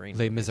and Wolverine.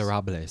 Les movies.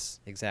 Miserables.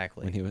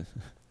 Exactly. When he was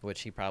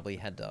which he probably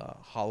had to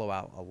hollow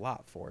out a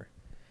lot for.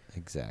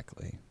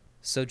 Exactly.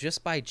 So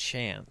just by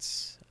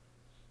chance,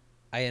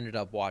 I ended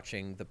up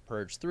watching The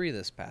Purge 3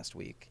 this past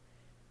week.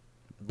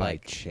 By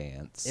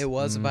chance. It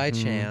was by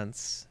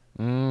chance.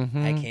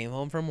 Mm-hmm. I came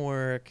home from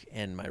work,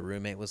 and my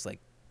roommate was like,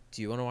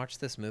 do you want to watch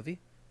this movie?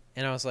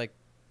 And I was like,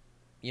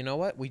 you know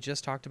what? We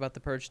just talked about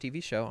the Purge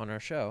TV show on our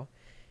show,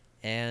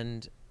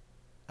 and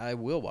I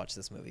will watch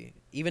this movie.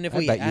 Even if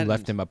I bet you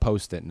left him a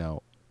Post-it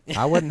note.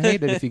 I wouldn't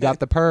hate it if you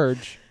got The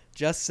Purge.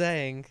 Just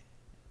saying.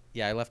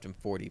 Yeah, I left him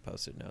 40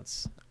 Post-it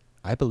notes.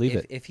 I believe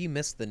it. If he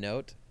missed the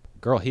note...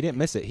 Girl, he didn't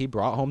miss it. He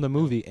brought home the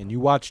movie, and you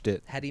watched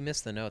it. Had he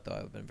missed the note, though, I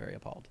would have been very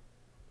appalled.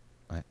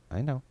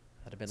 I know.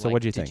 I'd have been so like,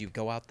 what'd you think? Did you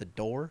go out the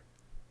door?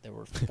 There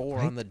were 4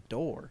 on the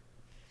door.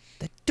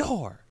 The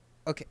door.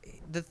 Okay,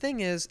 the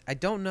thing is, I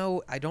don't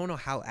know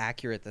how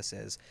accurate this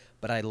is,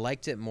 but I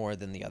liked it more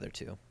than the other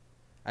two.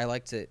 I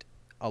liked it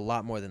a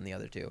lot more than the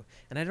other two.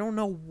 And I don't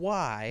know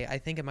why. I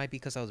think it might be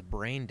because I was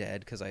brain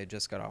dead because I had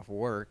just got off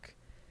work,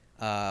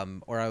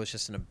 or I was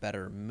just in a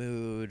better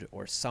mood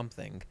or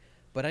something.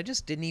 But I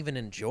just didn't even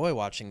enjoy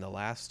watching the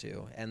last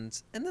two.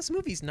 And this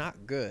movie's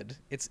not good.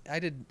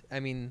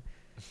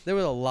 There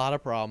were a lot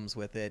of problems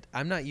with it.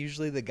 I'm not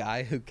usually the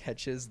guy who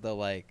catches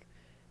the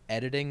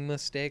editing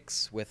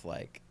mistakes with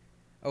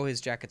oh, his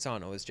jacket's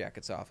on, oh, his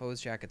jacket's off, oh,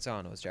 his jacket's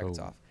on, oh, his jacket's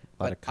off.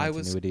 A lot of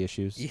continuity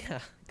issues. Yeah,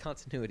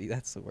 continuity,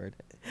 that's the word.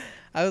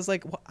 I was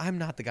like, well, I'm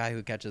not the guy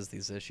who catches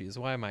these issues.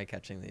 Why am I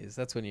catching these?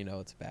 That's when you know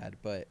it's bad.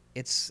 But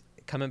it's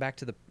coming back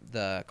to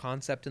the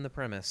concept and the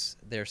premise.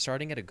 They're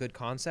starting at a good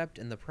concept,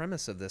 and the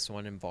premise of this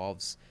one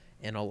involves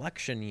an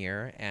election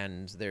year,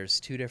 and there's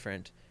 2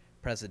 different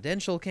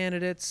presidential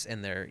candidates,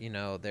 and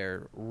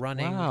they're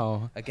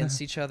running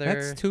against each other.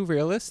 That's too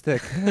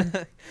realistic.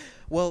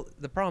 Well,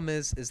 the problem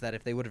is that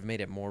if they would have made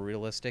it more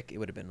realistic, it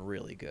would have been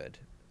really good.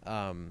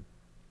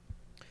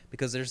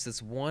 Because there's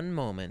this one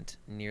moment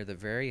near the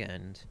very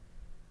end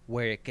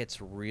where it gets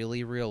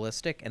really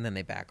realistic, and then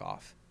they back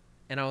off.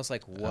 And I was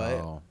like, what?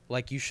 Oh.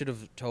 Like, you should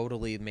have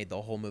totally made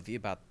the whole movie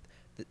about...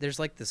 There's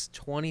this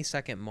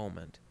 20-second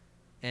moment,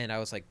 and I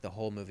was like, the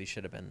whole movie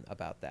should have been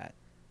about that.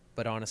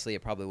 But honestly,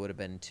 it probably would have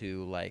been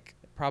too,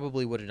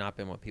 probably would have not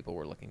been what people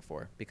were looking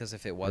for. Because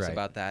if it was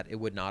about that, it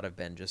would not have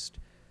been just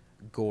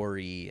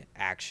gory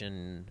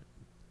action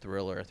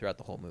thriller throughout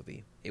the whole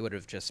movie. It would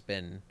have just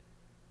been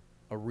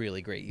a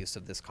really great use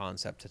of this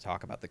concept to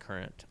talk about the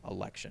current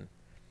election.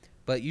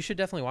 But you should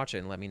definitely watch it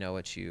and let me know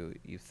what you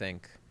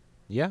think.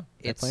 Yeah,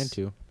 I plan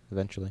to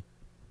eventually.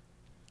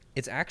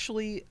 It's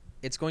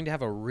going to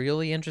have a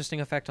really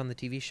interesting effect on the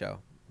TV show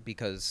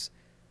because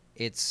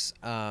it's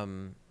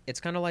kind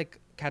of like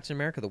Captain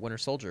America: The Winter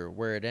Soldier,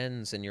 where it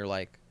ends and you're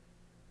like,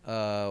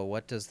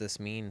 what does this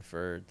mean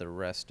for the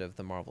rest of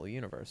the Marvel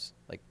universe?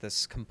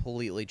 This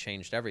completely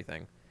changed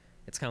everything.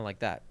 It's kind of like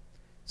that.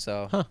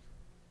 So,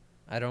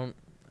 I don't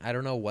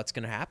know what's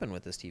going to happen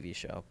with this TV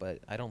show, but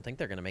I don't think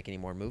they're going to make any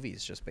more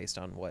movies just based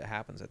on what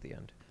happens at the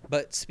end.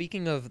 But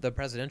speaking of the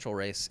presidential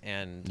race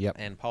and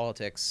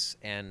politics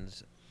and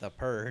the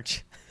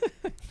Purge.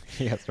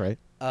 Yeah, that's right.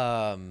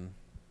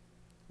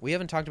 We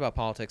haven't talked about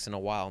politics in a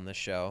while on this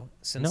show.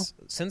 Since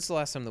the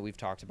last time that we've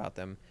talked about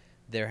them,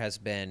 there has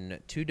been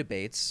 2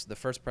 debates, the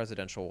first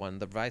presidential one,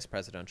 the vice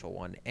presidential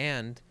one,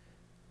 and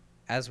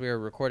as we are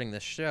recording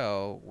this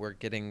show, we're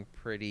getting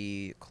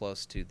pretty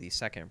close to the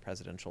second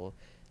presidential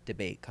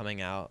debate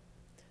coming out.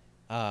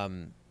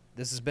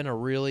 This has been a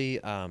really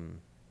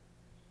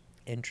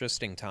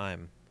interesting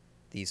time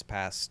these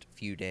past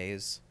few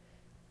days,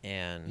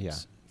 and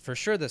for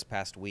sure this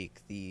past week,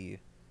 the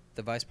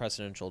vice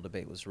presidential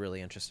debate was really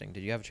interesting.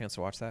 Did you have a chance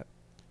to watch that?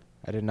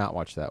 I did not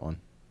watch that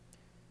one.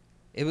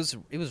 It was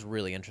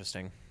really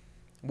interesting.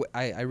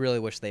 I really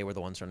wish they were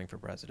the ones running for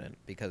president,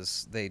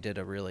 because they did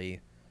a really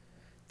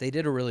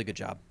good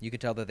job. You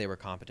could tell that they were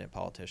competent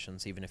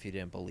politicians, even if you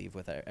didn't believe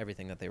with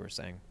everything that they were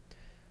saying.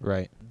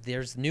 Right.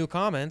 There's new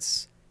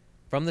comments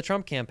from the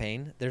Trump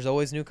campaign. There's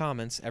always new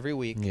comments every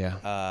week.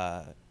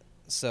 Yeah.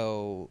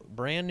 So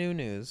brand new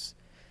news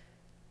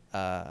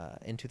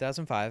in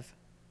 2005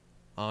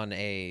 on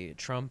a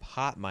Trump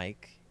hot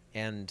mic,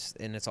 and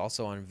it's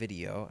also on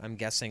video. I'm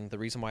guessing the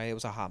reason why it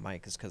was a hot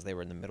mic is because they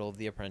were in the middle of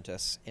The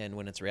Apprentice, and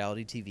when it's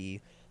reality TV,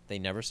 they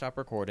never stop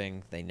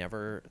recording.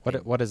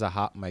 What does a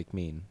hot mic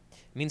mean?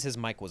 It means his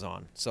mic was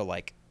on. So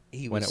like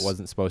when it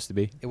wasn't supposed to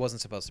be? It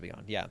wasn't supposed to be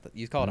on. Yeah,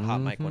 you call it a hot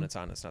mic when it's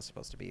on. It's not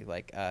supposed to be.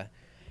 Like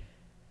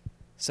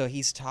so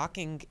he's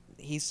talking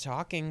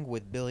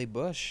with Billy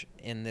Bush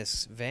in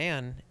this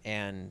van,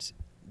 and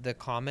the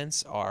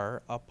comments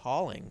are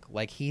appalling.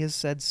 Like, he has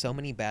said so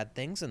many bad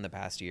things in the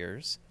past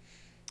years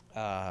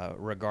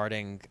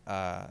regarding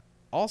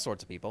all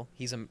sorts of people.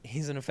 He's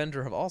an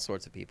offender of all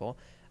sorts of people,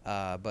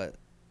 but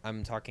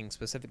I'm talking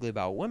specifically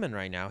about women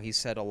right now. He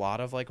said a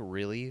lot of like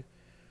really,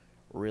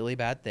 really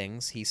bad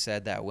things. He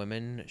said that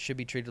women should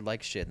be treated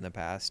like shit in the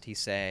past. He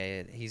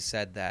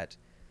said that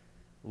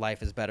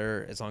life is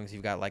better as long as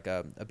you've got like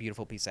a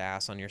beautiful piece of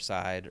ass on your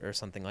side or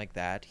something like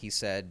that. He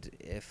said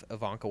if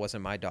Ivanka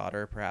wasn't my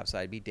daughter, perhaps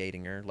I'd be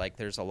dating her. Like,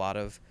 there's a lot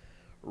of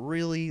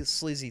really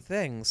sleazy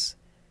things.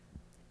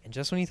 And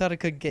just when you thought it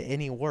could get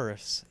any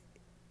worse,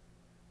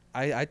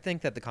 I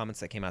think that the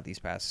comments that came out these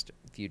past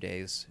few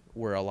days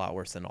were a lot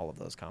worse than all of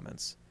those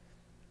comments.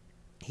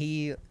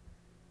 He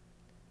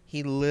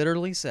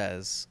literally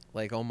says,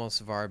 like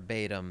almost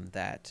verbatim,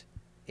 that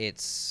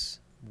it's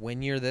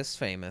when you're this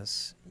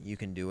famous, you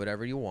can do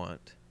whatever you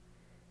want.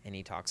 And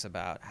he talks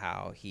about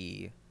how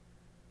he,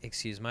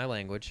 excuse my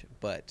language,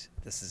 but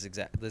this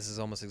is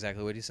almost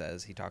exactly what he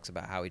says. He talks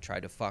about how he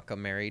tried to fuck a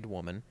married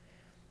woman,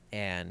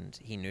 and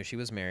he knew she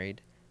was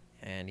married,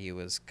 and he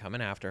was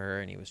coming after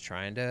her, and he was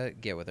trying to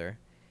get with her.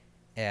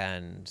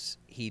 And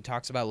he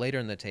talks about later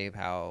in the tape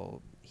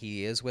how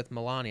he is with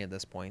Melania at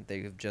this point.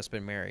 They've just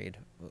been married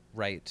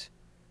right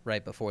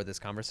before this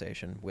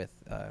conversation with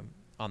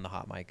on the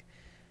hot mic.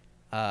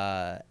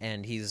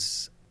 And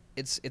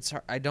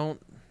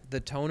the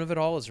tone of it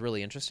all is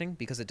really interesting,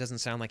 because it doesn't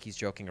sound like he's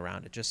joking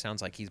around. It just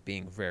sounds like he's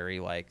being very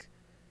like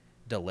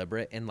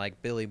deliberate, and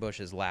like Billy Bush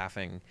is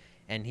laughing,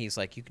 and he's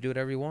like, you can do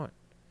whatever you want.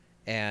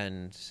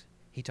 And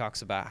he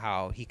talks about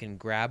how he can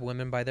grab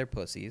women by their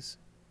pussies.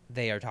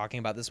 They are talking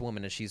about this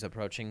woman as she's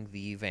approaching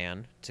the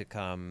van to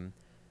come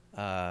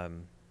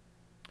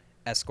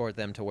escort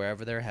them to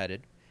wherever they're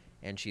headed.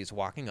 And she's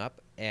walking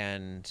up,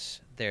 and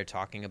they're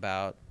talking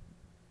about,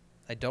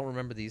 I don't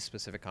remember these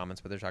specific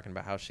comments, but they're talking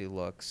about how she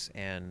looks,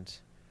 and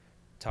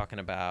talking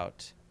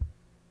about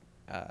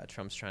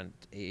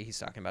he's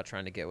talking about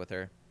trying to get with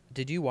her.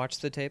 Did you watch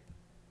the tape?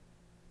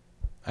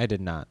 I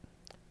did not.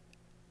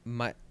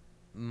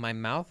 My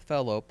mouth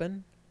fell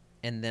open,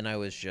 and then I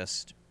was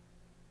just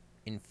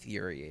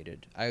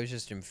infuriated. I was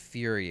just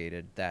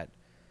infuriated that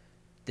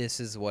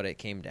this is what it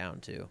came down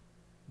to.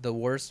 The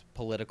worst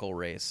political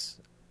race.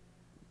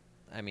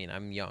 I mean,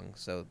 I'm young,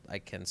 so I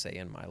can say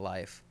in my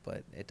life,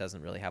 but it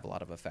doesn't really have a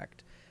lot of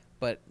effect.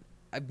 But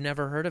I've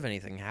never heard of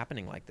anything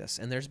happening like this.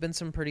 And there's been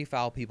some pretty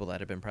foul people that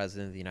have been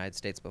president of the United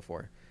States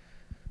before.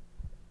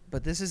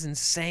 But this is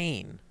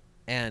insane.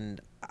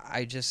 And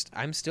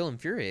I'm still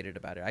infuriated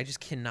about it. I just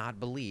cannot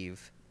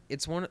believe.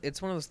 It's one of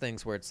those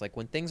things where it's like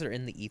when things are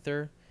in the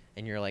ether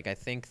and you're like, I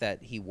think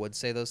that he would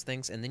say those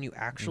things, and then you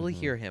actually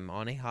hear him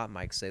on a hot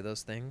mic say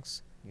those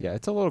things. Yeah,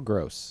 it's a little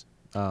gross.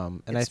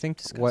 And I think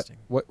disgusting.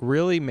 what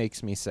really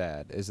makes me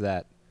sad is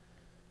that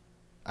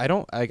I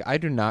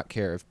do not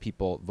care if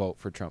people vote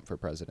for Trump for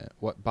president.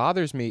 What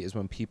bothers me is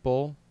when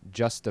people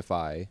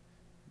justify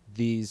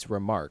these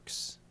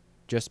remarks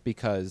just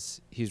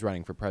because he's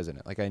running for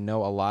president. Like, I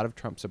know a lot of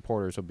Trump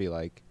supporters will be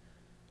like,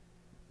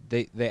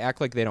 they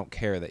act like they don't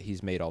care that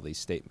he's made all these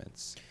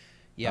statements.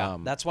 Yeah,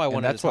 that's why I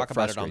wanted to talk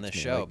about it on this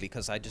show, like,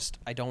 because I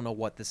don't know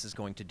what this is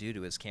going to do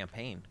to his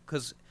campaign.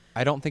 Because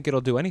I don't think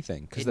it'll do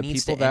anything, because the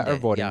people that are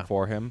voting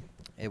for him,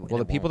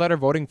 the people that are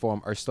voting for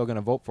him are still going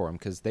to vote for him,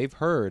 because they've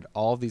heard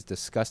all these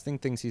disgusting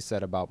things he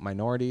said about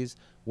minorities,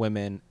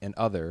 women, and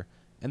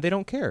and they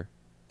don't care.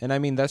 And I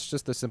mean, that's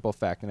just a simple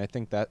fact. And I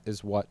think that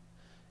is what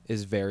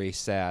is very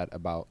sad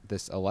about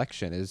this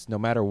election, is no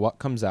matter what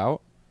comes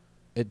out,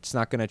 it's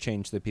not going to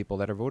change the people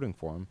that are voting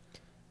for him.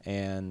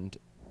 And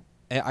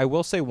I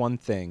will say one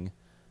thing,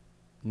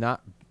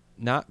 not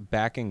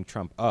backing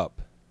Trump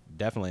up,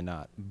 definitely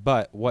not.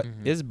 But what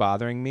is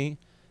bothering me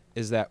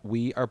is that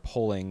we are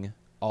pulling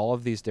all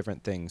of these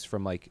different things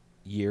from like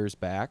years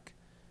back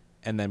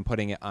and then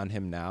putting it on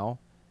him now.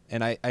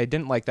 And I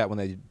didn't like that when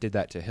they did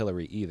that to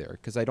Hillary either,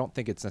 because I don't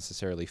think it's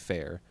necessarily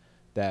fair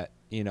that,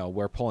 you know,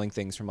 we're pulling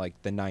things from like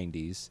the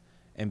 90s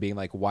and being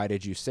like, why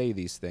did you say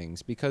these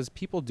things? Because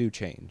people do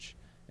change.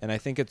 And I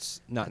think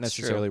it's not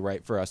necessarily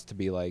right for us to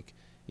be like,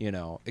 you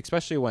know,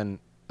 especially when,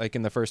 like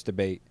in the first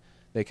debate,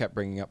 they kept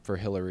bringing up for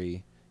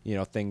Hillary, you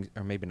know, things,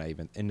 or maybe not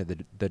even into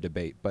the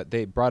debate, but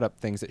they brought up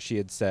things that she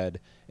had said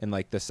in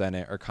like the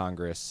Senate or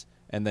Congress,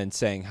 and then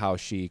saying how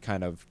she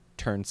kind of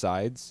turned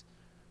sides.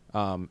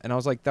 And I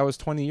was like, that was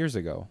 20 years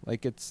ago.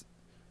 Like, it's,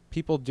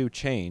 people do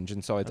change.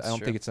 And so I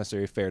don't think it's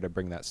necessarily fair to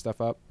bring that stuff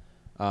up.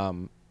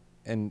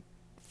 And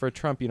for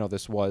Trump, you know,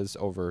 this was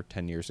over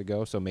 10 years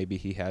ago, so maybe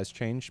he has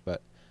changed,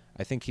 but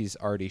I think he's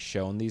already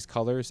shown these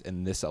colors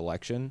in this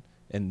election,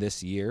 in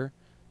this year.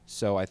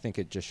 So I think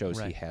it just shows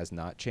he has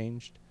not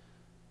changed.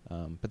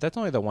 But that's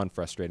only the one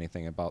frustrating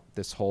thing about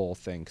this whole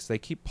thing, because they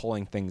keep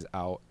pulling things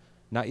out,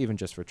 not even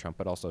just for Trump,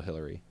 but also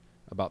Hillary,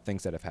 about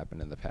things that have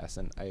happened in the past.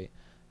 And I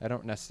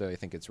don't necessarily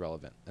think it's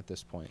relevant at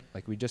this point.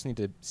 Like, we just need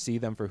to see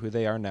them for who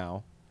they are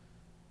now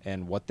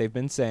and what they've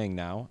been saying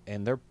now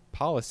and their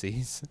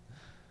policies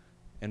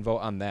and vote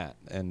on that.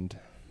 And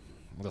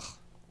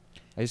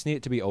I just need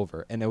it to be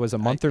over. And it was a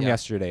month from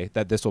yesterday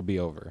that this will be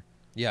over.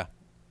 Yeah.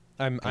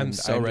 I'm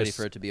so ready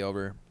for it to be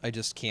over. I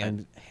just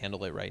can't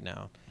handle it right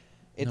now.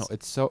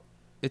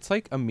 It's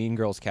like a Mean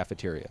Girls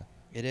cafeteria.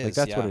 It is. Like,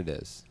 that's what it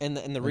is. And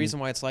the reason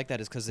why it's like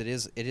that is because it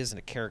is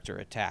a character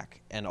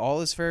attack. And all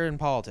is fair in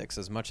politics,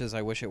 as much as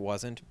I wish it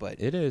wasn't. But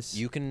it is.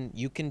 You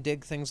can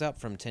dig things up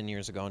from 10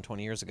 years ago and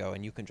 20 years ago,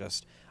 and you can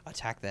just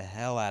attack the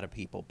hell out of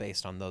people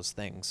based on those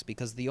things.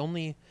 Because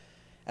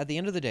at the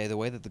end of the day, the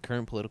way that the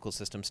current political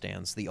system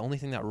stands, the only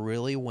thing that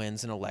really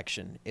wins an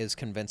election is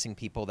convincing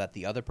people that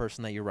the other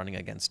person that you're running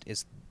against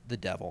is the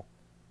devil.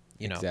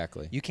 You know,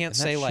 exactly. You can't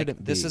say like,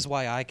 this is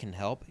why I can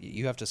help.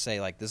 You have to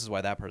say like, this is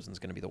why that person's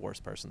going to be the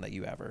worst person that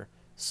you ever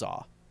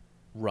saw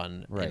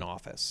run in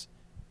office.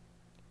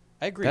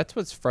 I agree. That's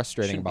what's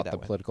frustrating about the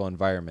political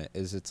environment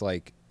is it's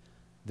like,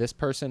 this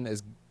person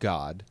is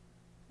God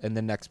and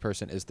the next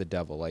person is the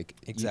devil. Like,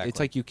 exactly.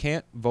 It's like you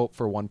can't vote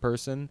for one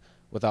person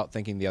without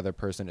thinking the other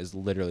person is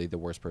literally the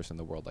worst person in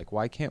the world. Like,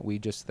 why can't we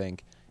just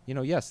think, you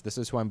know, yes, this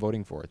is who I'm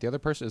voting for. The other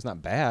person is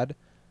not bad.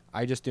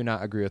 I just do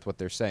not agree with what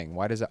they're saying.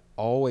 Why does it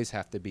always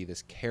have to be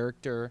this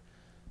character,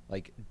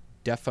 like,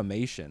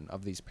 defamation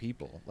of these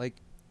people? Like,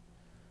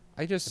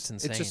 it's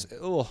insane.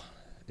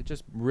 It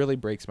just really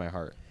breaks my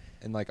heart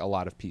in, like, a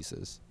lot of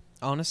pieces.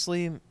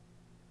 Honestly,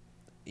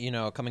 you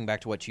know, coming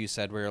back to what you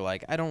said, where you're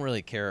like, I don't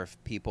really care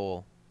if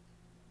people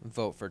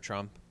vote for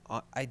Trump.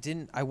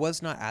 I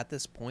was not at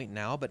this point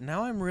now, but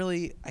now I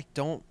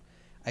don't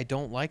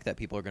like that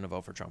people are going to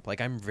vote for Trump. Like,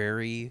 I'm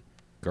very...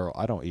 Girl,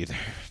 I don't either.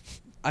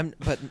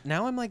 But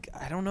now I'm like,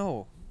 I don't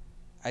know.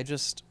 And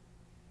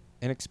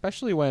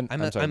especially when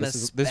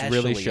this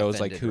really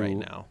shows like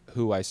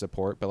who I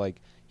support, but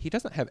like, he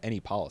doesn't have any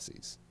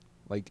policies.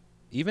 Like,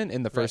 even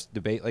in the first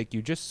debate, like,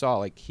 you just saw,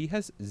 like, he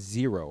has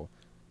zero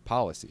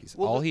policies.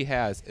 Well, all he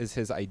has is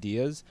his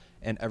ideas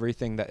and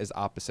everything that is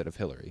opposite of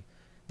Hillary.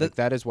 Like,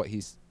 that is what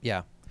he's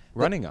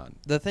running on.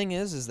 The thing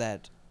is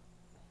that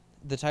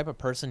the type of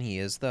person he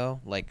is, though,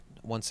 like,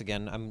 once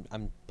again,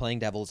 I'm playing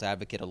devil's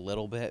advocate a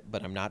little bit,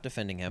 but I'm not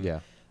defending him. Yeah.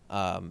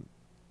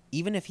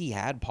 Even if he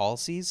had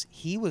policies,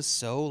 he was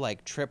so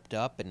like tripped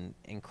up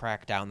and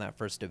cracked down that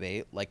first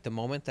debate. Like, the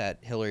moment that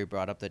Hillary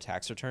brought up the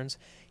tax returns,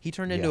 he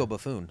turned into a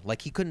buffoon.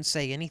 Like, he couldn't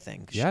say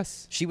anything.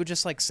 Yes. She would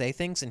just like say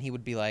things, and he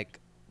would be like,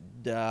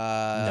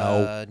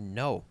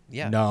 no.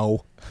 Yeah.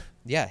 No.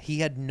 Yeah. He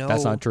had no.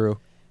 That's not true.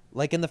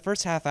 Like, in the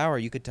first half hour,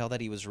 you could tell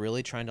that he was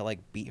really trying to like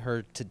beat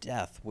her to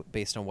death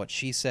based on what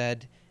she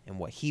said and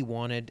what he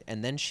wanted.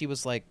 And then she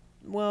was like,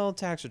 well,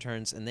 tax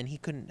returns. And then he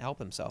couldn't help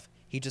himself.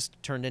 He just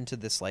turned into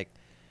this like,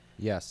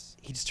 yes,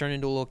 he just turned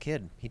into a little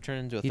kid. He turned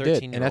into a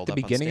 13-year-old. He did. And at the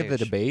beginning of the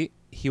debate,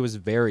 he was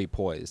very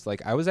poised.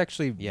 Like, I was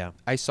actually,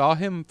 I saw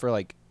him for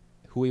like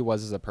who he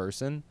was as a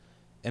person.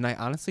 And I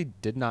honestly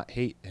did not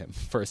hate him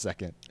for a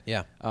second.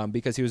 Yeah.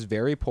 Because he was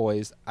very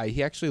poised.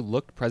 He actually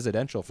looked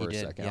presidential for a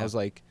second. Yeah. I was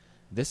like,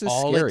 this is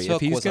scary. If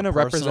he's going to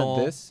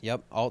represent this.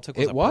 Yep. All it took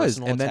was a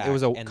personal and then attack, it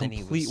was a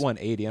complete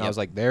 180. And I was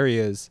like, there he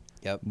is.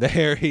 Yep.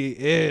 There he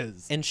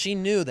is. And she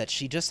knew that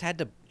she just had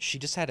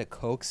to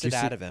coax it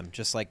out of him.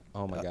 Just like,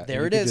 oh my God.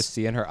 There it is. You could just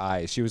see in her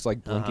eyes. She was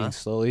like blinking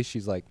slowly.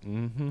 She's like,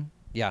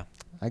 yeah.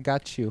 I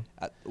got you.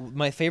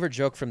 My favorite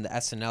joke from the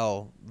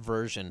SNL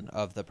version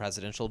of the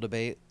presidential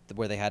debate,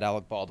 where they had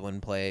Alec Baldwin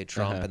play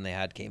Trump and they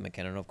had Kate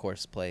McKinnon, of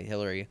course, play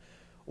Hillary,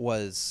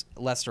 was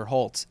Lester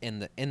Holt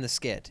in the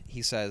skit.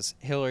 He says,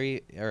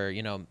 Hillary, or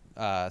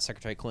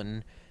Secretary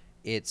Clinton,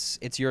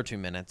 it's your 2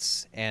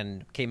 minutes,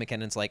 and Kate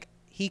McKinnon's like,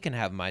 he can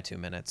have my 2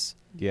 minutes.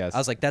 Yes. I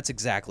was like, that's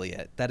exactly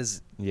it.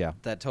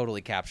 That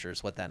totally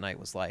captures what that night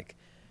was like.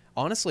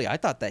 Honestly, I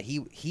thought that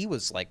he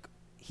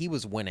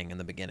was winning in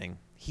the beginning.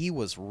 He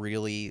was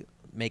really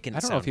making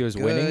it sound good. I don't know if he was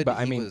winning, but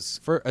I mean,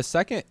 for a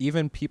second,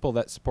 even people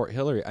that support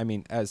Hillary, I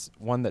mean, as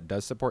one that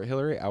does support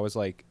Hillary, I was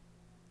like,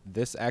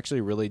 this actually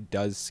really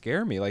does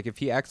scare me. Like, if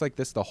he acts like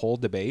this the whole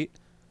debate,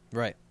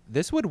 right,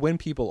 this would win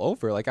people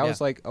over. Like, I Yeah.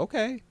 was like,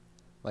 okay,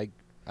 like,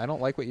 I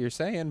don't like what you're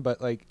saying, but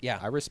like, Yeah.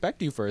 I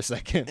respect you for a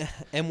second.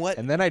 And what?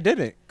 And then I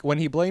didn't. When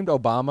he blamed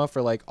Obama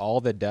for like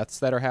all the deaths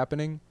that are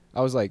happening,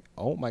 I was like,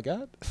 oh my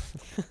God.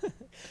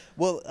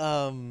 Well,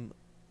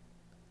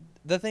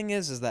 the thing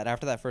is that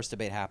after that first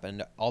debate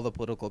happened, all the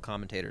political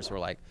commentators were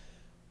like,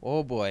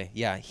 "Oh boy,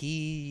 yeah,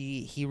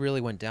 he really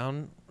went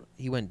down.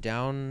 He went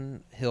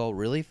downhill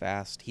really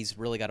fast. He's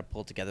really got to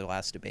pull together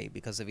last debate,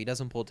 because if he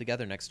doesn't pull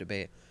together next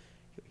debate,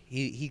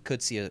 he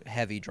could see a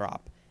heavy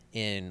drop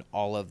in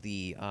all of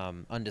the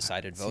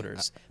undecided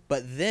voters."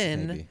 But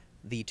then Maybe.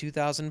 the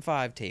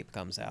 2005 tape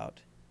comes out,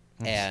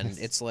 and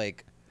it's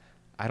like,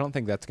 I don't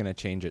think that's going to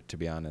change it, to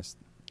be honest,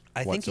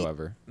 I think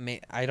whatsoever.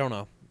 I don't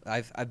know.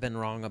 I've been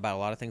wrong about a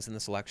lot of things in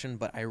this election,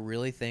 but I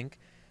really think,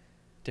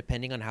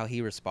 depending on how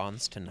he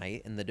responds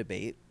tonight in the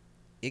debate,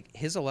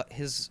 he's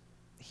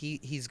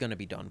going to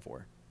be done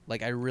for.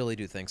 Like, I really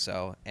do think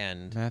so.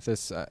 And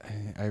Mathis,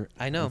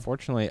 I know.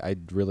 Unfortunately, I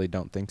really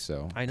don't think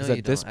so. I know 'Cause you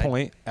at this don't.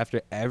 point,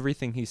 after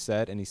everything he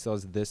said, and he still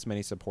has this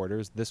many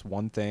supporters, this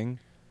one thing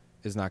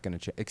is not going to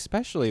change.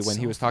 Especially It's when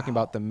he so was talking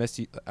about foul.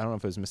 the I don't know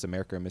if it was Miss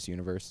America or Miss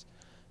Universe,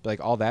 but like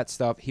all that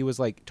stuff. He was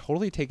like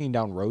totally taking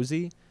down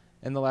Rosie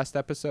in the last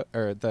episode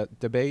or the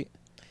debate.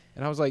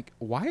 And I was like,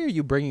 why are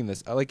you bringing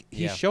this? Like, he's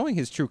Yeah. showing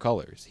his true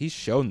colors. He's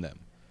shown them.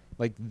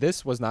 Like,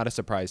 this was not a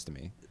surprise to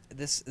me.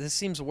 This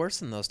seems worse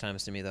than those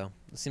times to me, though.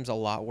 This seems a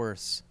lot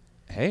worse.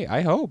 Hey,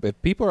 I hope.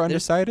 If people are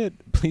undecided,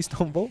 please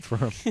don't vote for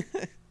him.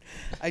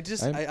 I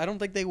don't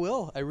think they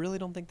will. I really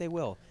don't think they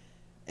will.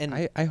 And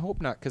I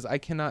hope not, because I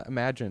cannot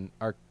imagine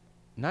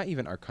not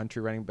even our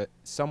country running, but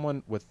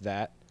someone with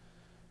that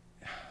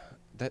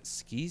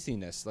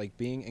skeeziness, like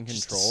being in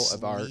just control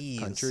of our sleaze,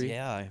 country.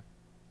 Yeah.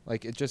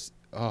 Like, it just,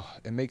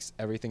 it makes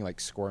everything like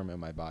squirm in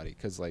my body,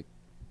 because like,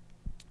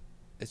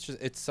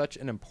 it's such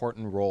an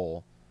important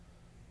role,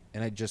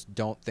 and I just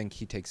don't think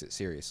he takes it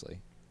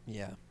seriously.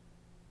 Yeah.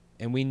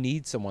 And we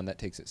need someone that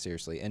takes it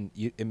seriously. And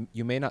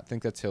you may not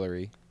think that's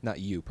Hillary, not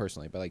you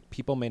personally, but like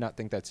people may not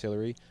think that's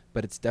Hillary,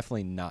 but it's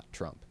definitely not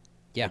Trump.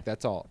 Yeah. Like,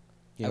 that's all.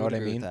 You know would what I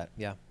agree mean? with that.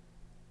 Yeah.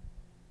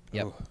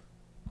 Yep. Ooh.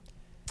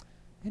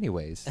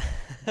 Anyways,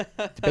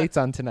 debate's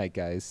on tonight,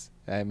 guys.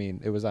 I mean,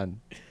 it was on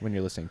when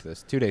you're listening to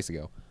this 2 days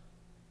ago.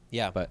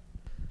 Yeah. But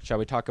shall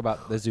we talk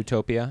about the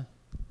Zootopia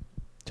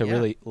to Yeah.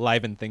 really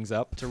liven things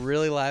up? To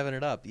really liven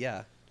it up,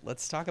 yeah.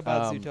 Let's talk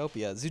about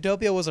Zootopia.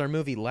 Zootopia was our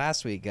movie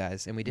last week,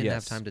 guys, and we didn't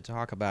have Yes. time to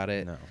talk about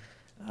it. No,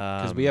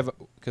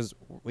 Because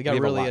we got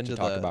really a lot into to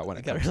talk about when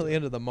it comes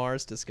into the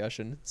Mars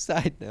discussion.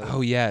 Side note. Oh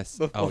yes.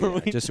 Before Oh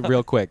yeah. we Just talk-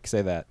 real quick,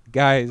 say that,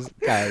 guys.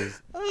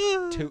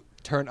 To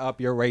turn up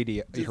your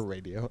radio. Your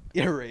radio,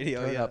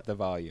 Turn yeah. up the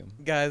volume.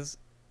 Guys,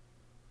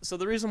 so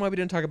the reason why we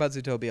didn't talk about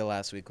Zootopia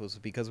last week was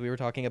because we were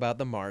talking about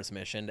the Mars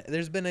mission.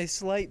 There's been a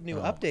slight new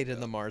update in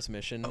the Mars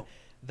mission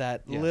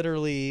that Yeah.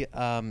 literally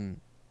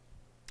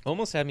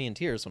almost had me in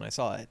tears when I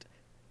saw it.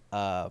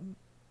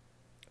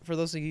 For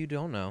those of you who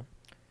don't know,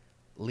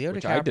 Leo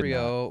Which I did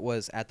DiCaprio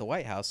was at the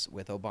White House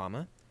with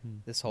Obama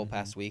this whole Mm-hmm.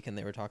 past week, and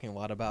they were talking a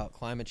lot about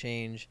climate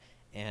change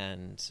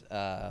and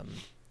I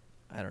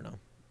don't know,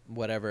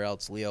 whatever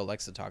else Leo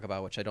likes to talk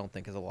about, which I don't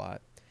think is a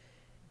lot.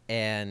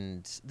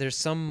 And there's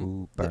some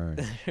Ooh, burn.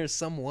 there's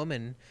some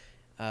woman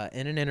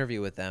in an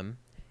interview with them,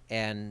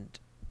 and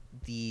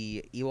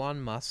the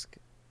Elon Musk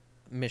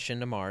mission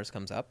to Mars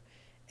comes up,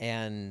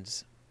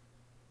 and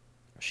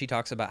she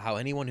talks about how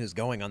anyone who's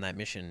going on that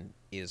mission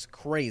is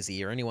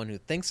crazy, or anyone who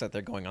thinks that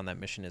they're going on that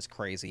mission is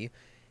crazy.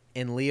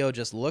 And Leo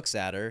just looks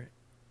at her,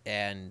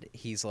 and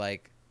he's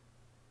like,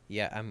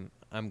 "Yeah,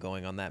 I'm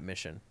going on that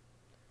mission."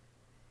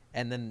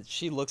 And then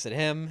she looks at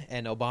him,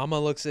 and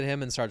Obama looks at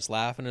him and starts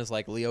laughing and is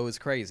like, "Leo is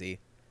crazy."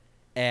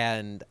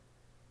 And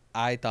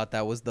I thought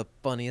that was the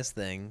funniest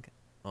thing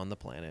on the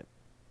planet.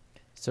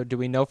 So do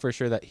we know for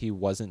sure that he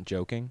wasn't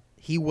joking?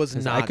 He was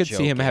 'Cause not I could see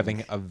him joking.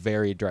 having a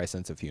very dry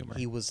sense of humor.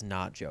 He was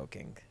not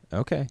joking.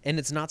 Okay. And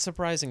it's not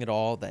surprising at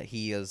all that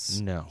he is.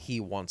 No. He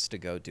wants to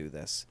go do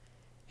this.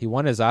 He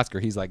won his Oscar.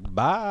 He's like,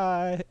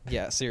 bye.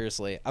 Yeah,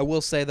 seriously. I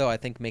will say, though, I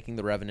think making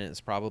The Revenant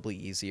is probably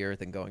easier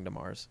than going to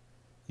Mars.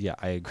 Yeah,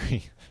 I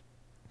agree.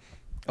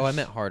 Oh, I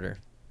meant harder.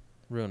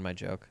 Ruined my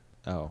joke.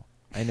 Oh,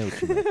 I know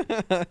what you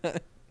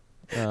meant.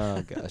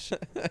 Oh, gosh.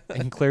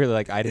 And clearly,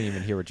 like, I didn't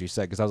even hear what you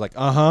said because I was like,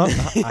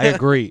 I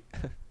agree.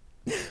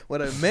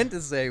 What I meant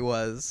to say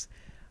was,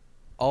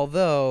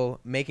 although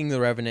making The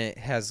Revenant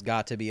has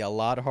got to be a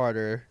lot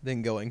harder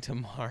than going to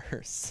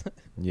Mars.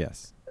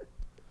 Yes.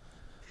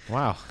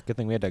 Wow. Good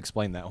thing we had to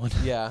explain that one.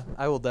 Yeah,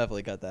 I will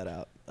definitely cut that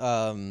out.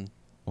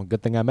 Well,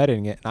 good thing I'm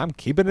editing it, and I'm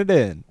keeping it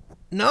in.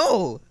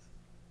 No!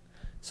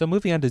 So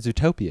moving on to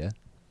Zootopia.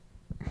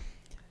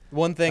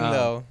 One thing,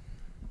 though.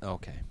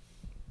 Okay.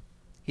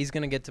 He's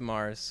going to get to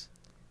Mars,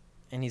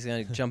 and he's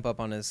going to jump up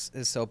on his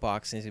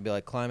soapbox, and he's going to be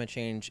like, climate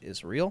change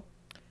is real.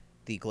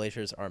 The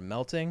glaciers are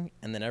melting.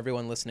 And then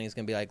everyone listening is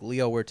going to be like,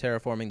 Leo, we're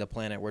terraforming the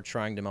planet. We're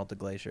trying to melt the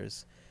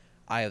glaciers.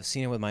 I have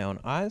seen it with my own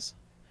eyes.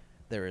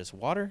 There is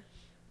water.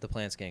 The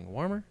planet's getting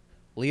warmer.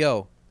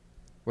 Leo,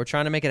 we're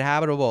trying to make it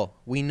habitable.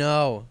 We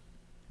know.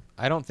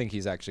 I don't think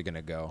he's actually going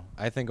to go.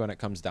 I think when it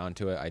comes down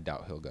to it, I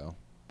doubt he'll go.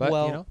 But,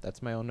 Well,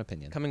 that's my own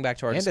opinion. Coming back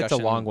to our and discussion,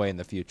 it's a long way in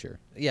the future.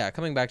 Yeah,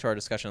 coming back to our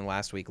discussion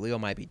last week, Leo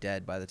might be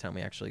dead by the time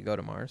we actually go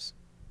to Mars.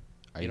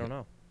 You don't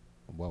know.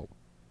 Whoa.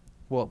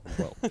 Whoa.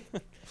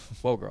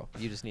 Whoa, girl.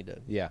 You just need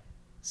to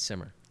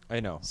simmer. I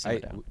know. Simmer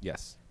down.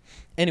 Yes.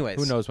 Anyways.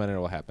 Who knows when it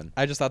will happen.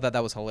 I just thought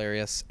that was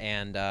hilarious.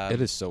 And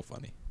it is so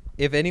funny.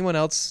 If anyone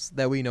else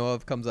that we know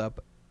of comes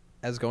up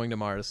as going to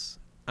Mars,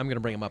 I'm going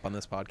to bring him up on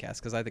this podcast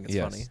because I think it's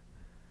funny.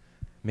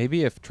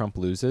 Maybe if Trump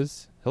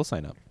loses, he'll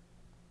sign up.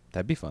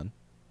 That'd be fun.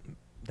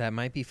 That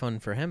might be fun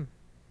for him.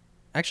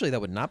 Actually,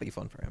 that would not be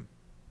fun for him.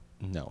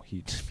 No,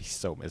 he'd be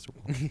so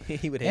miserable.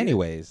 He would hate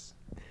Anyways.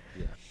 it.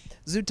 Yeah.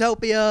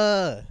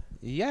 Zootopia!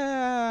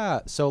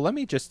 Yeah. So let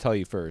me just tell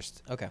you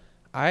first. Okay.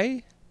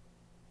 I've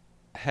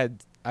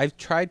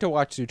tried to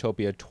watch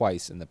Zootopia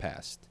twice in the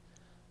past.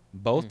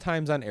 Both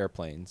times on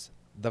airplanes.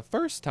 The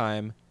first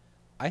time,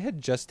 I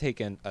had just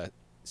taken a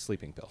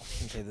sleeping pill.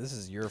 Okay, this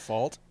is your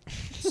fault.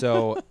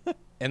 So,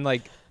 and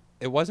like,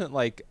 it wasn't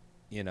like,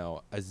 a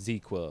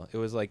ZQL. It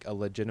was like a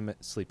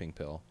legitimate sleeping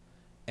pill.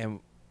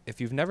 And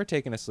if you've never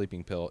taken a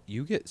sleeping pill,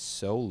 you get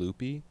so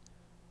loopy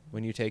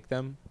when you take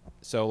them.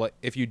 So, like,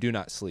 if you do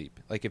not sleep,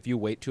 like if you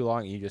wait too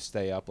long and you just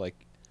stay up,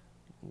 like,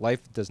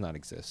 life does not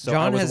exist. So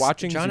John I was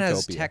watching John Zootopia.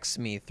 has texted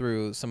me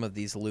through some of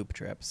these loop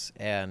trips,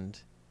 and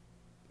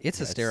it's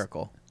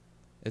hysterical.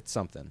 It's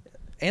something.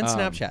 And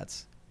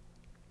Snapchats.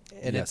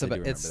 And yes, I do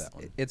remember that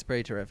one. It's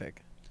pretty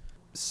terrific.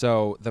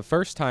 So the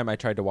first time I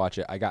tried to watch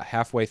it, I got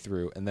halfway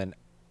through, and then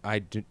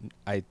I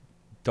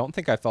don't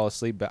think I fell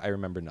asleep, but I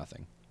remember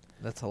nothing.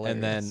 That's hilarious.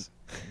 And then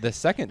the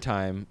second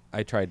time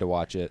I tried to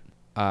watch it,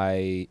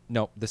 the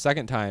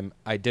second time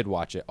I did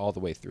watch it all the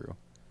way through,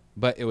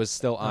 but it was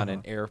still on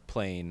an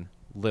airplane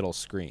little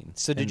screen.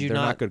 So they're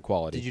not good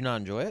quality. Did you not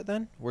enjoy it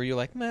then? Were you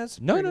like, man,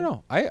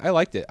 No. I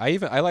liked it. I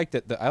liked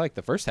it. I liked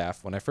the first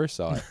half when I first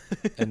saw it,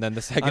 and then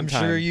the second I'm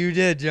time. sure you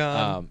did,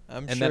 John.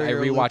 And sure then I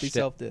your rewatched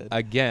self it did.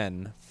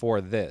 again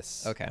for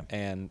this. Okay.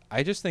 And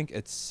I just think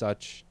it's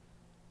such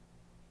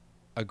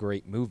a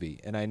great movie,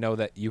 and I know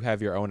that you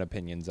have your own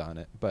opinions on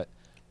it, but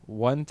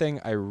one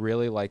thing I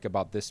really like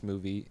about this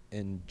movie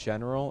in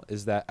general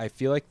is that I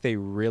feel like they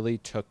really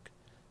took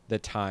the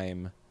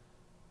time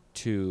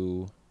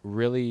to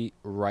really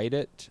write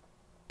it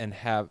and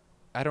have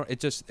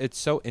it's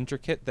so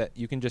intricate that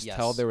you can just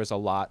tell there was a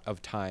lot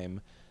of time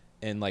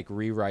in like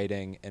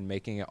rewriting and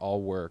making it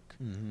all work.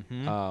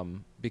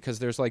 Because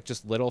there's like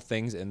just little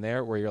things in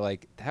there where you're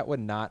like, that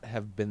would not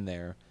have been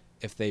there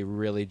if they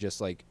really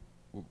just like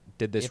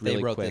did this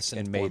really quick this in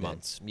and 4 made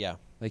months. it. Yeah.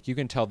 Like you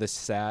can tell this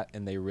sat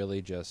and they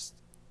really just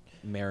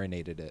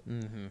marinated it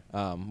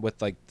with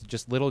like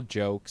just little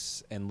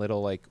jokes and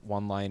little like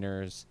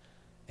one-liners,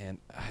 and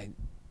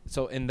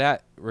so in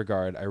that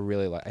regard, I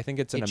really like. I think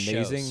it's an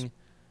amazing. Shows.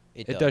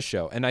 It does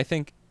show, and I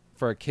think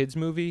for a kids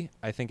movie,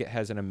 I think it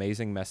has an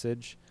amazing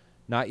message.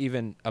 Not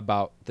even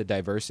about the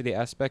diversity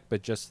aspect,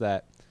 but just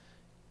that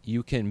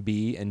you can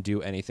be and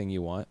do anything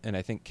you want, and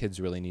I think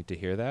kids really need to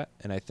hear that.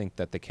 And I think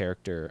that the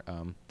character,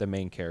 the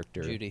main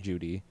character,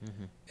 Judy,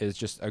 is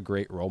just a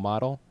great role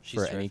model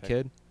for any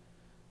kid.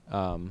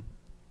 And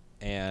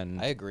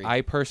I agree.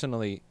 I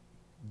personally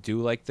do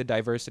like the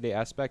diversity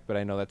aspect, but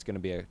I know that's going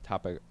to be a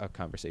topic of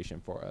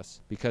conversation for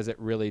us because it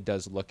really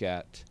does look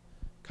at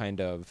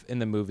kind of in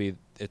the movie,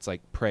 it's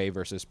like prey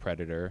versus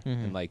predator,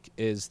 and like,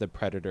 is the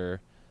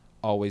predator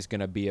always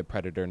going to be a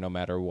predator no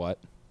matter what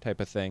type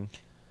of thing?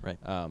 Right.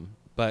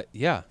 But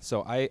yeah,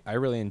 so I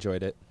really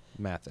enjoyed it.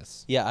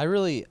 Mathis. Yeah,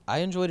 I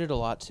enjoyed it a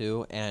lot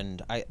too,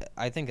 and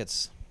I think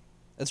it's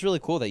really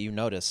cool that you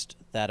noticed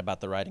that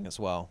about the writing as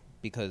well,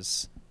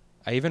 because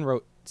I even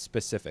wrote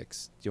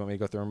specifics. Do you want me to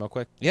go through them real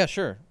quick? Yeah,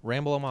 sure.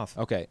 Ramble them off.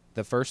 Okay.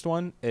 The first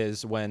one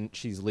is when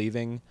she's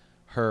leaving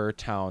her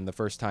town the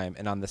first time,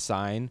 and on the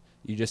sign,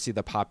 you just see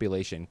the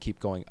population keep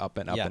going up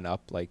and up and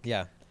up. Like,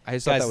 yeah. I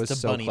just thought that was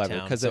so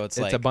clever because it's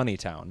like, a bunny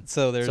town.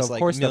 So there's of like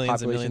course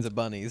millions and millions of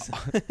bunnies.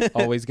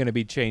 Always going to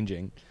be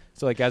changing.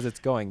 So like as it's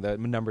going, the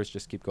numbers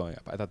just keep going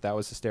up. I thought that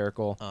was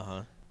hysterical.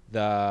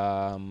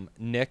 The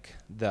Nick,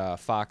 the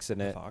fox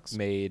in it,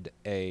 made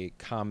a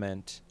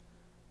comment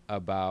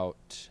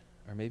about,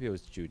 or maybe it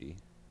was Judy.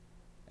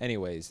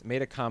 Anyways,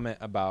 made a comment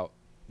about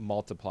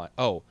multiplying.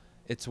 Oh,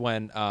 it's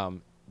when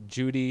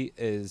Judy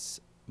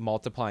is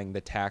multiplying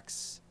the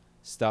tax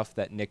stuff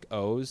that Nick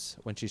owes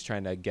when she's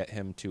trying to get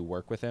him to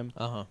work with him.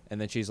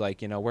 And then she's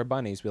like, we're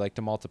bunnies. We like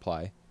to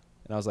multiply.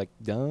 And I was like,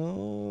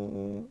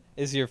 no.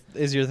 Is your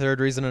third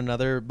reason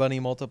another bunny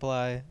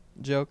multiply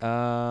joke?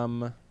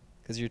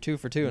 Because you're 2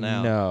 for 2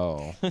 now.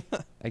 No.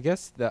 I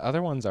guess the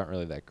other ones aren't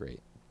really that great.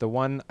 The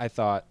one I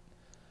thought,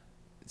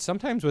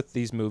 sometimes with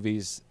these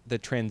movies, the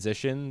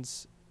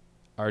transitions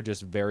are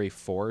just very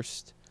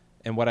forced.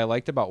 And what I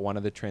liked about one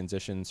of the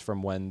transitions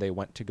from when they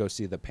went to go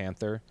see the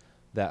panther,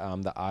 that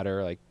the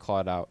otter like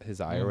clawed out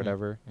his eye or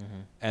whatever,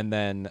 and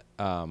then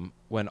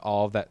when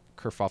all of that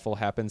kerfuffle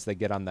happens, they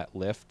get on that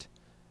lift,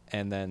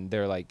 and then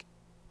they're like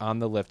on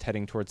the lift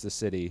heading towards the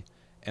city,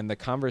 and the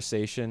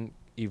conversation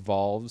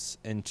evolves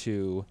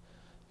into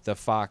the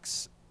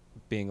fox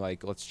being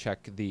like, let's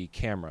check the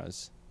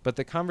cameras. But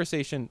the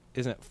conversation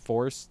isn't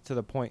forced to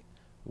the point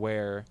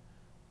where,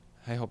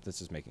 I hope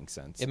this is making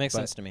sense. It makes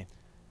sense to me.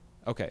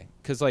 Okay.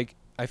 Because, like,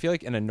 I feel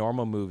like in a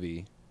normal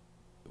movie,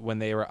 when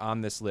they were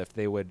on this lift,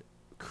 they would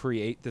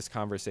create this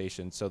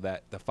conversation so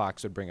that the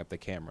fox would bring up the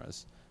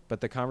cameras.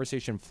 But the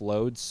conversation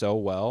flowed so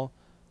well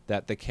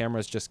that the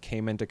cameras just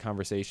came into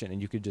conversation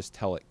and you could just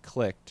tell it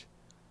clicked.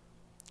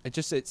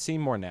 It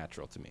seemed more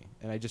natural to me.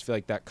 And I just feel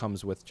like that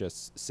comes with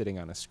just sitting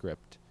on a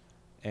script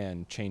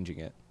and changing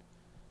it.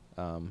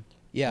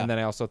 Yeah. And then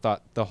I also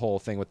thought the whole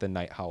thing with the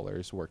night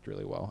howlers worked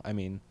really well. I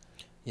mean,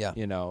 Yeah.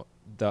 you know,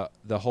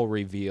 the whole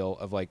reveal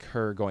of like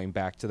her going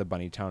back to the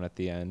bunny town at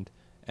the end,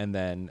 and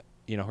then,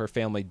 you know, her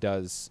family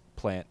does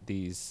plant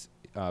these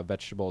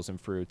vegetables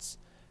and fruits,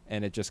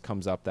 and it just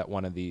comes up that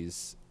one of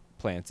these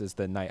plants is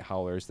the night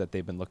howlers that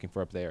they've been looking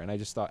for up there. And I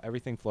just thought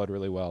everything flowed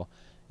really well.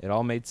 It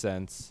all made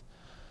sense.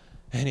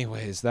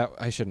 Anyways, that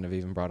I shouldn't have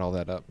even brought all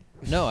that up.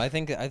 No, I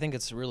think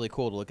it's really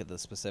cool to look at the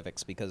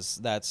specifics, because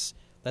that's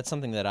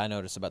something that I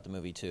noticed about the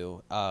movie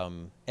too.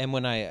 And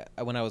when I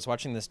was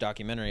watching this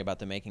documentary about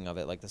the making of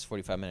it, like this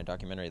 45-minute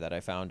documentary that I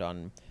found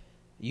on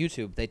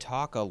YouTube, they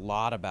talk a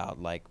lot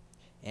about like,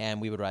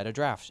 and we would write a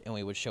draft and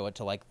we would show it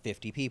to like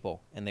 50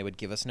 people and they would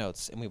give us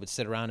notes and we would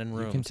sit around in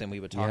rooms and we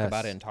would talk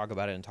about it and talk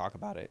about it and talk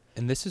about it.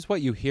 And this is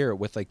what you hear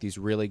with like these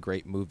really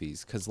great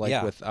movies, because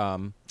like with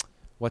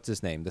what's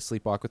his name, the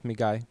Sleepwalk with Me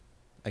guy,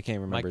 I can't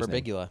remember his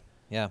name. Birbiglia.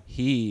 Yeah.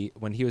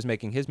 When he was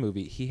making his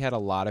movie, he had a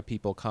lot of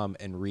people come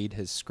and read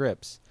his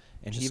scripts,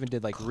 and he even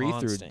did like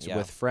read-throughs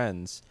with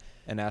friends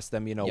and asked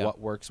them, you know, what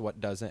works, what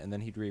doesn't, and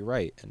then he'd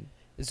rewrite. And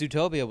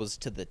Zootopia was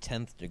to the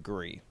 10th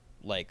degree.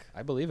 Like,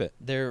 I believe it.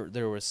 There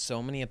were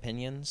so many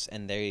opinions,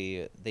 and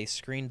they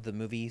screened the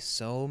movie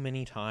so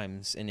many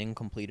times in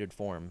incompleted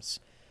forms.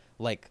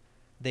 Like,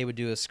 they would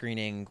do a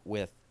screening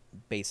with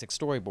basic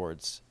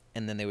storyboards,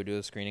 and then they would do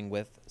a screening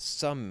with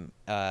some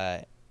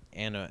animatics,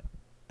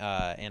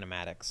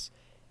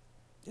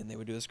 and they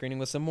would do a screening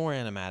with some more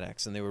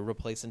animatics, and they would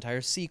replace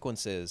entire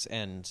sequences.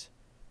 And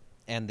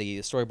the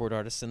storyboard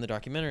artists in the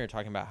documentary are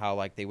talking about how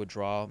like they would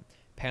draw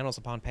panels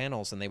upon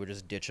panels, and they would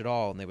just ditch it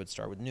all, and they would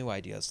start with new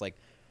ideas. Like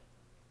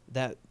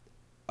that,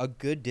 a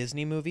good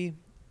Disney movie,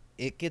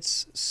 it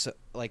gets so,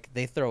 like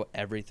they throw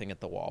everything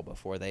at the wall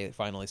before they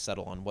finally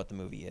settle on what the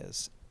movie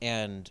is,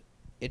 and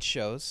it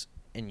shows.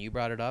 And you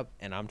brought it up,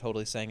 and I'm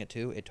totally saying it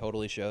too. It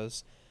totally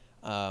shows.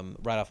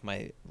 Right off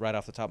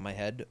the top of my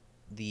head,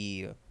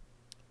 the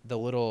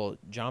little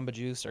Jamba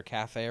Juice or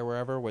cafe or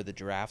wherever where the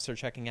giraffes are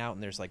checking out,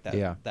 and there's like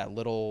that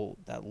little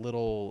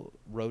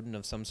rodent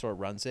of some sort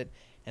runs it,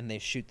 and they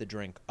shoot the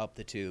drink up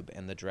the tube,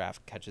 and the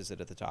giraffe catches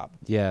it at the top.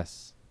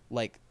 Yes.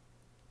 Like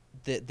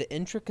the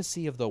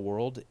intricacy of the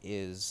world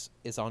is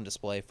on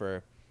display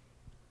for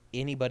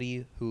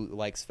anybody who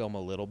likes film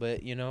a little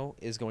bit, you know,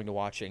 is going to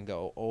watch it and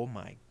go, "Oh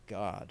my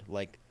God."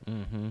 Like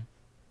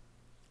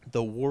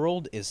the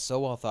world is so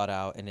well thought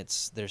out, and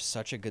there's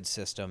such a good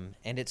system,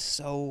 and it's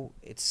so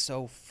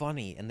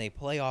funny, and they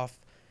play off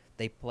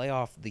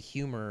the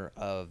humor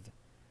of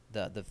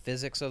the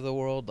physics of the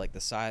world, like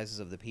the sizes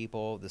of the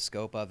people, the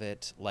scope of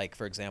it. Like,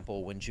 for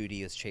example, when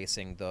Judy is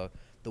chasing the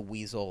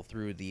weasel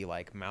through the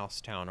like mouse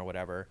town or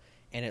whatever,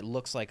 and it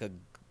looks like a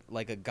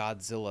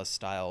Godzilla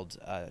styled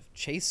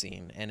chase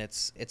scene, and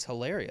it's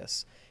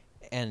hilarious.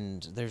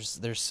 And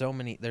there's so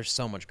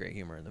much great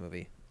humor in the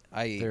movie.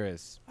 There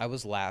is. I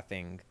was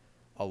laughing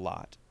a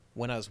lot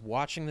when I was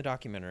watching the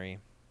documentary.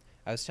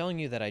 I was telling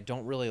you that I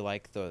don't really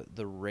like the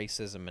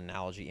racism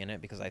analogy in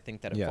it, because I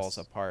think that it falls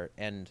apart.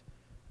 And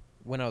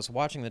when I was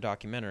watching the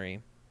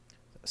documentary,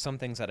 some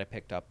things that I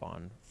picked up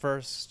on.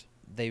 First,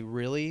 they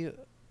really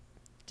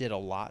did a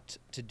lot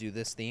to do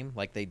this theme.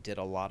 Like, they did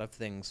a lot of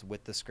things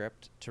with the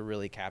script to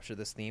really capture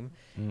this theme.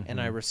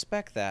 And I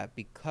respect that,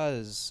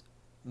 because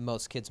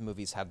most kids'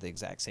 movies have the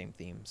exact same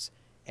themes.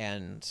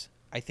 And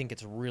I think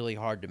it's really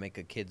hard to make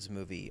a kids'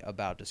 movie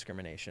about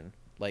discrimination.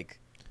 Like,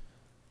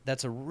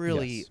 that's a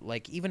really,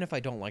 like, even if I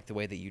don't like the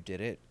way that you did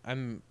it,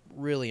 I'm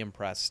really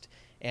impressed.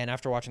 And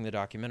after watching the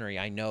documentary,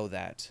 I know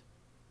that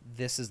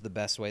this is the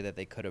best way that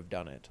they could have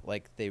done it.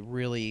 Like, they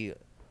really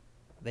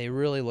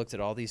looked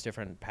at all these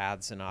different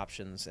paths and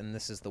options, and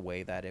this is the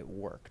way that it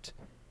worked.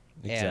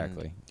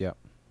 Exactly. Yeah.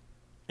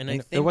 And I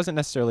think it wasn't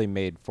necessarily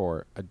made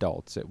for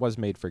adults. It was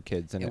made for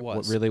kids, and it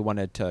really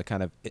wanted to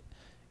kind of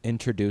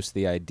introduce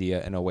the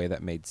idea in a way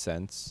that made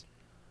sense.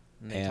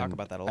 And they talk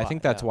about that a lot. I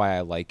think that's why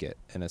I like it,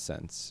 in a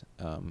sense,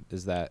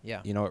 is that,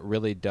 you know, it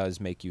really does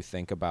make you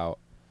think about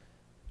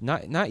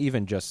not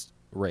even just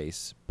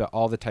race, but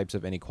all the types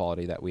of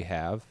inequality that we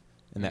have,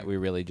 and that we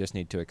really just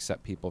need to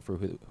accept people for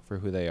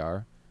who they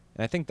are.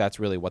 And I think that's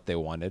really what they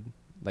wanted,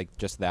 like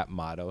just that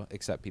motto,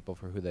 accept people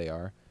for who they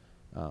are.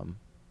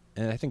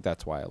 And I think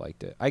that's why I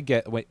liked it. I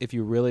get, if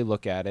you really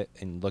look at it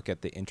and look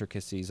at the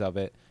intricacies of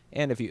it,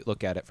 and if you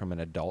look at it from an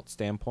adult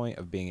standpoint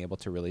of being able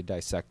to really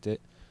dissect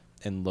it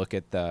and look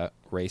at the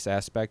race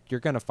aspect,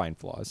 you're going to find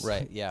flaws.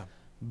 Right, yeah.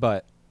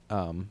 But,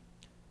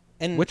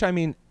 which, I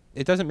mean,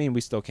 it doesn't mean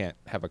we still can't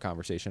have a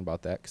conversation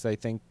about that, because I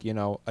think, you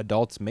know,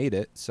 adults made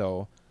it,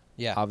 so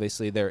Yeah.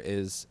 Obviously, there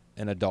is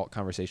an adult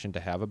conversation to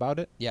have about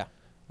it. Yeah.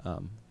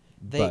 Um,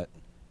 They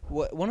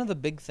but one of the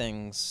big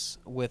things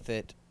with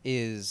it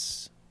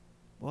is,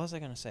 what was I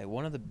going to say?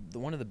 One of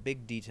the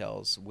big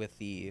details with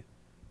the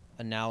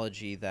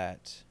analogy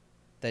that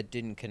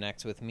didn't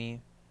connect with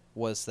me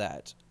was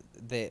that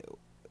they,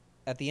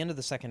 at the end of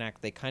the second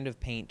act, they kind of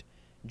paint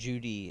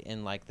Judy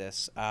in like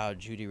this,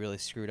 Judy really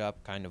screwed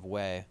up kind of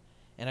way.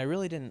 And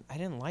I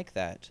didn't like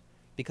that,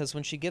 because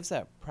when she gives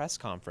that press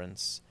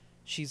conference,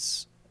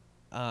 she's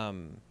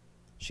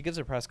she gives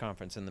a press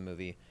conference in the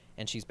movie,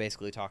 and she's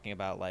basically talking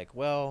about like,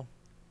 well,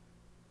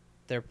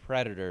 they're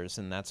predators,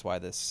 and that's why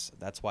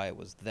it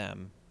was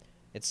them.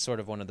 It's sort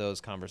of one of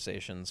those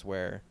conversations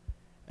where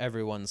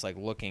everyone's like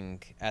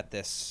looking at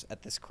this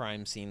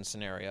crime scene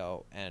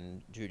scenario,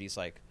 and Judy's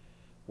like,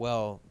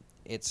 well,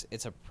 it's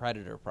a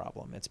predator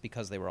problem. It's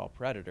because they were all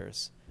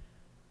predators.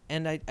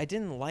 And I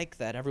didn't like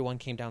that everyone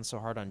came down so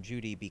hard on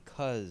Judy,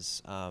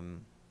 because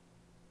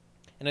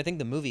and I think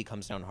the movie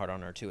comes down hard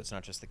on her too. It's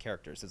not just the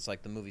characters. It's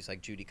like the movie's like,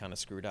 Judy kind of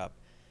screwed up.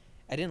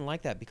 I didn't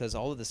like that because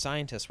all of the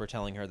scientists were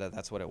telling her that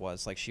that's what it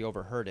was. Like, she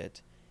overheard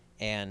it,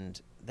 and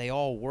they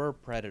all were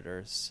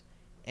predators,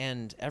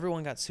 and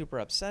everyone got super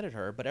upset at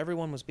her, but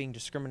everyone was being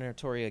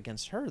discriminatory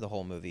against her the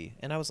whole movie.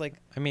 And I was like,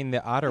 I mean,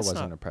 the otter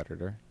wasn't a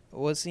predator.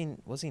 Was he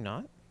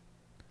not?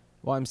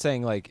 Well, I'm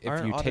saying, like,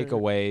 if you take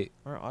away...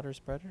 Aren't otters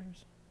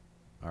predators?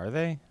 Are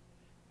they?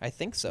 I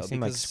think so. They seem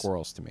like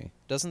squirrels to me.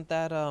 Doesn't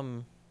that,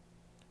 I'll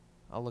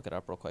look it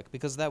up real quick,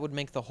 because that would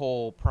make the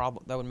whole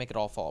problem, that would make it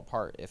all fall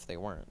apart if they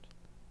weren't.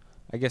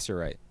 I guess you're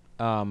right.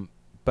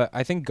 But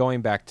I think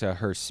going back to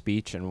her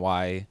speech and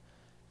why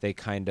they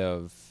kind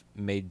of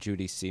made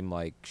Judy seem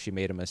like she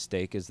made a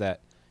mistake is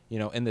that, you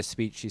know, in the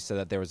speech she said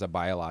that there was a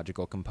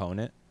biological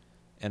component.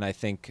 And I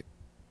think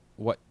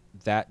what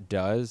that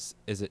does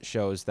is it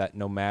shows that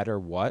no matter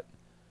what,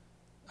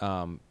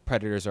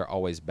 predators are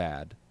always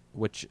bad,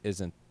 which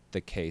isn't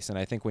the case. And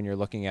I think when you're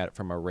looking at it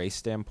from a race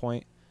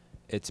standpoint,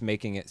 it's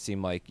making it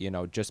seem like, you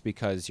know, just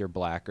because you're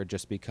black or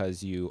just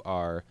because you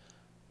are,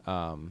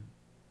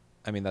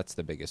 I mean, that's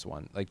the biggest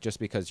one. Like, just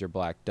because you're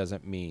black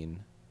doesn't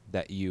mean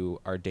that you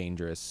are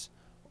dangerous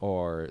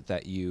or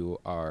that you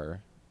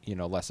are, you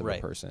know, less of a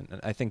person. And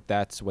I think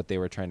that's what they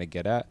were trying to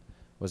get at,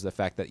 was the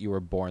fact that you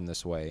were born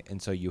this way,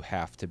 and so you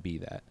have to be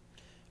that.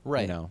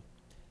 Right. You know?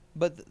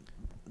 But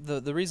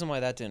the reason why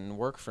that didn't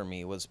work for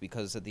me was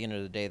because at the end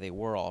of the day, they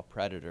were all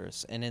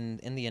predators. And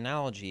in the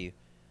analogy,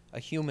 a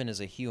human is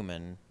a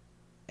human,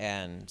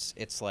 and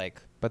it's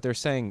like... But they're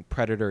saying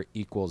predator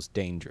equals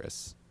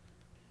dangerous.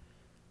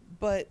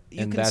 But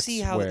you could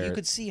see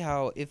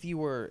how if you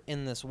were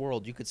in this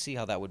world, you could see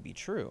how that would be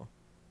true,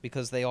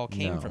 because they all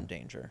came from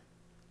danger.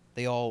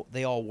 They all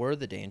were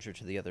the danger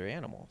to the other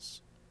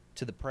animals,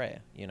 to the prey,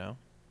 you know?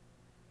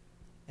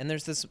 And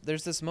there's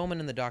this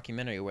moment in the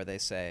documentary where they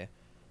say,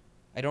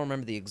 I don't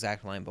remember the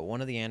exact line, but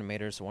one of the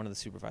animators or one of the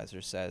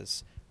supervisors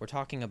says, we're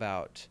talking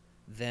about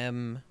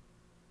them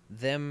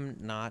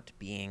not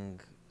being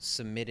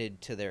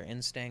submitted to their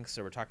instincts,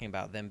 or we're talking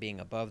about them being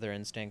above their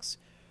instincts,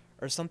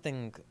 or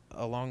something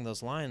along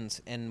those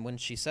lines. And when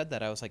she said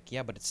that, I was like,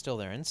 yeah, but it's still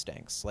their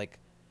instincts. Like,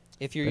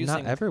 if you're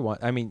using... not everyone.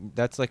 I mean,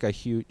 that's like a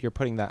huge... You're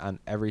putting that on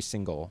every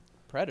single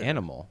predator.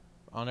 Animal.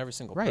 On every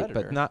single right,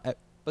 predator. But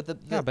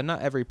not... but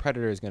not every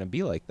predator is going to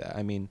be like that.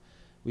 I mean,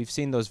 we've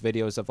seen those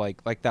videos of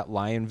like that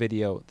lion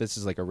video. This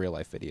is like a real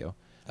life video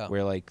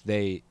where like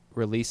they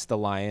released the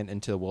lion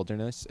into the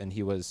wilderness, and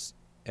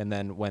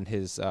then when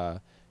his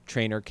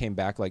trainer came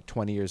back like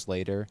 20 years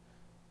later,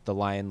 the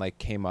lion like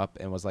came up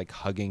and was like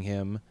hugging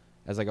him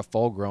as like a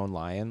full grown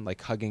lion,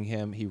 like hugging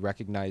him. He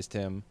recognized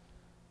him.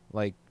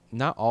 Like,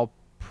 not all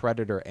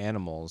predator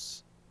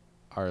animals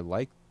are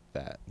like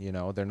that, you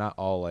know? They're not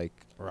all like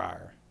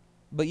rawr.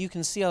 But you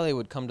can see how they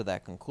would come to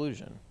that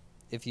conclusion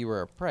if you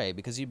were a prey,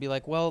 because you'd be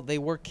like, well, they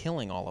were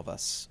killing all of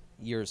us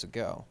years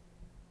ago.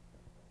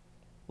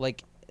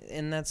 Like,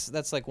 and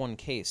that's like one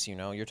case, you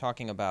know? You're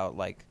talking about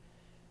like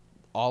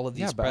all of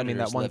these predators, I mean,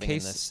 that one living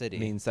case in this city.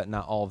 Means that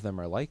not all of them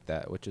are like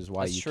that, which is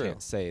why you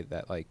can't say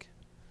that, like...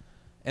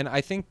 And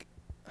I think...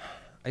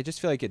 I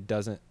just feel like it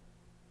doesn't...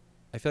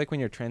 I feel like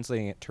when you're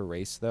translating it to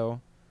race,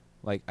 though,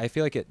 like, I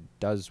feel like it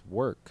does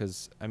work,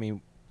 because, I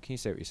mean... Can you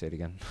say what you said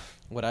again?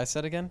 What I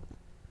said again?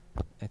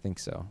 I think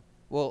so.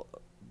 Well,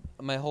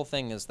 my whole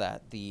thing is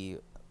that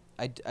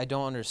I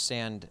don't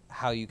understand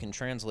how you can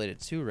translate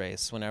it to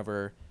race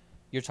whenever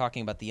you're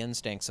talking about the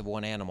instincts of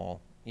one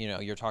animal. You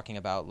know, you're talking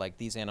about, like,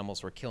 these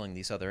animals were killing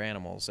these other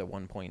animals at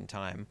one point in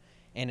time,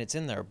 and it's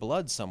in their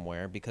blood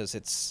somewhere, because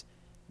it's...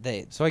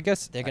 So I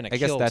guess they're gonna I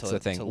guess that's the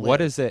thing.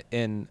 What is it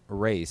in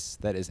race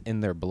that is in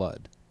their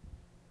blood?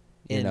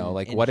 You know,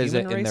 like, what is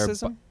it in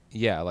racism?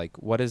 Yeah, like,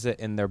 what is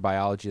it in their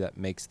biology that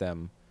makes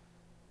them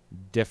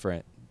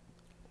different?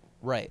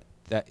 Right.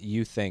 That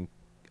you think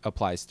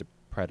applies to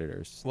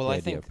predators. Well, the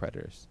idea of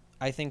predators.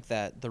 I think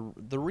that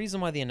the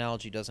reason why the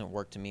analogy doesn't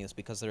work to me is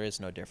because there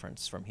is no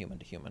difference from human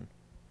to human.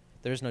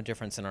 There is no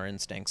difference in our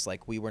instincts.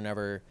 Like, there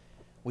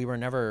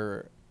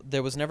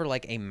was never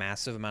like a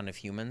massive amount of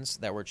humans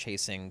that were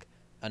chasing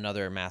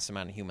another mass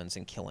amount of humans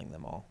and killing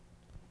them all.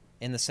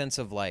 In the sense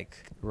of like,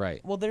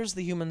 Right. well, there's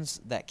the humans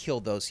that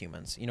killed those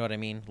humans. You know what I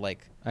mean?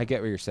 Like, I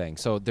get what you're saying.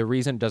 So the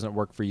reason it doesn't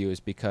work for you is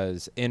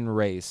because in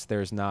race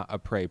there's not a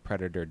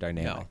prey-predator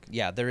dynamic. no,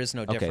 yeah, there is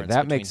no difference Okay,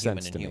 that between makes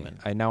human sense and to human. me.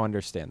 I now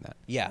understand that.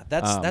 Yeah,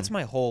 that's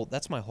my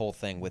whole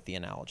thing with the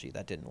analogy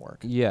that didn't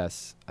work.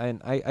 Yes,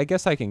 and I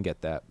guess I can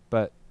get that,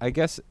 but I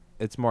guess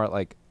it's more at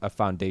like a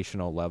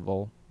foundational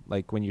level.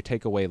 Like when you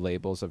take away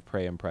labels of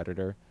prey and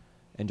predator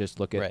and just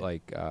look at Right.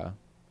 like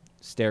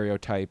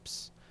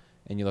stereotypes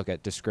and you look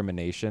at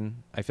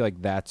discrimination, I feel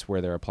like that's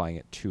where they're applying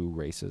it to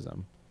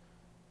racism,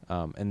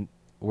 and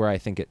where I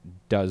think it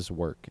does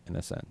work in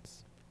a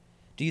sense.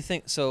 Do you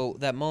think so?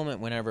 That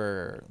moment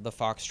whenever the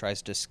fox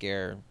tries to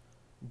scare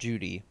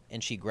Judy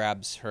and she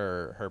grabs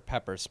her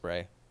pepper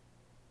spray.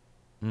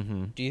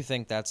 Mm-hmm. Do you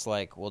think that's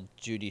like, well,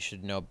 Judy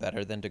should know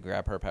better than to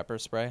grab her pepper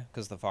spray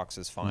because the fox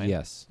is fine?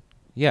 Yes.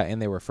 Yeah,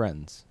 and they were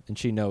friends, and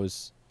she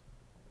knows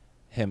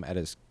him at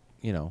his,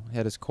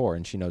 at his core,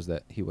 and she knows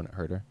that he wouldn't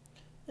hurt her.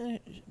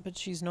 But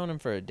she's known him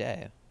for a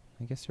day.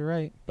 I guess you're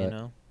right, but You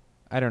know?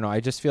 I don't know. I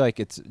just feel like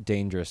it's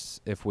dangerous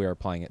if we're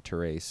applying it to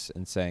race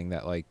and saying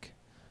that like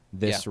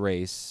this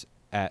race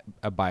at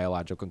a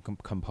biological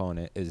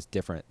component is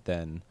different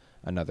than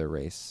another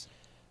race.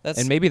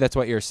 And maybe that's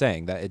what you're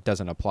saying, that it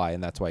doesn't apply,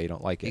 and that's why you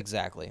don't like it.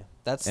 Exactly.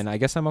 And I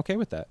guess I'm okay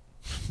with that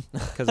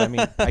because I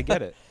mean I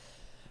get it,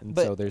 and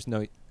But so there's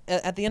no.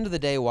 At the end of the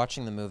day,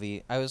 watching the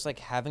movie, I was like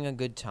having a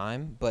good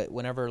time. But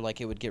whenever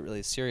like it would get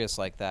really serious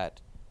like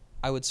that,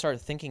 I would start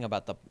thinking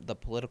about the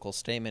political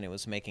statement it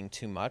was making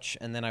too much,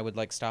 and then I would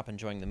like stop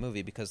enjoying the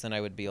movie because then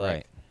I would be like,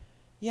 Right.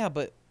 yeah,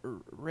 but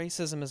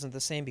racism isn't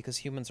the same because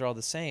humans are all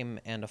the same,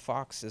 and a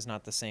fox is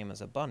not the same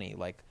as a bunny.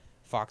 Like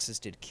foxes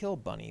did kill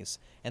bunnies,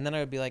 and then I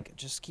would be like,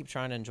 just keep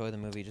trying to enjoy the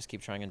movie. Just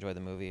keep trying to enjoy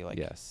the movie. Like,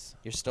 Yes,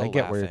 you're still. I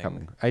get laughing. where you're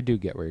coming. I do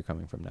get where you're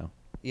coming from now.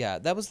 Yeah,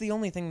 that was the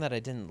only thing that I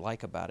didn't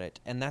like about it,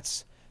 and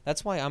that's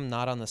why I'm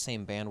not on the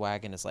same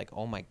bandwagon as like,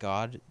 oh my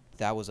god,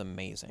 that was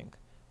amazing.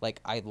 Like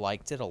I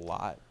liked it a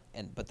lot,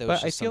 but there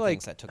was just some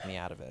things that took me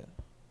out of it.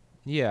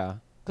 Yeah,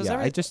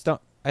 I just don't.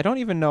 I don't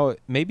even know.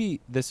 Maybe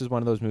this is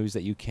one of those movies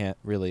that you can't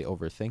really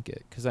overthink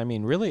it, because I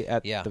mean, really,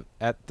 at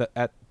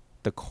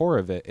the core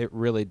of it, it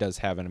really does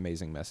have an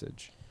amazing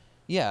message.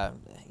 Yeah,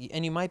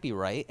 and you might be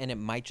right, and it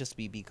might just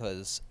be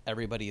because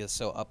everybody is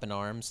so up in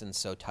arms and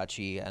so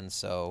touchy and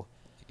so.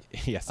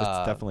 Yes,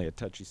 it's definitely a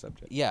touchy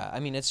subject. Yeah, I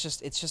mean, it's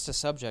just a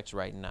subject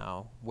right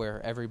now where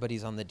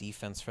everybody's on the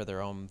defense for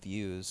their own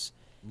views,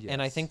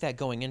 and I think that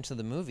going into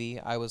the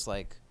movie, I was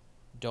like,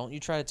 "Don't you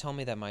try to tell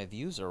me that my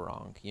views are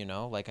wrong?" You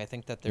know, like I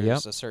think that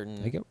there's a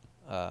certain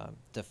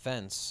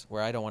defense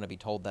where I don't want to be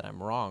told that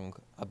I'm wrong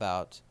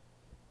about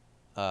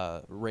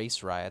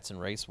race riots and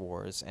race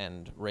wars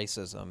and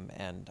racism,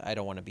 and I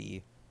don't want to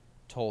be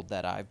told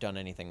that I've done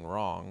anything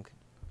wrong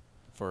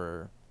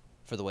for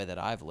the way that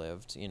I've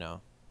lived. You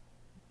know.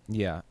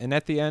 Yeah, and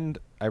at the end,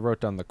 I wrote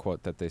down the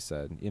quote that they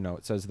said.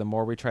 It says, "The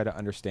more we try to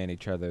understand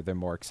each other, the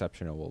more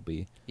exceptional we'll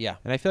be." Yeah.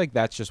 And I feel like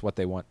that's just what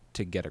they want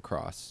to get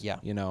across. Yeah.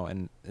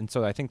 And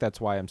so I think that's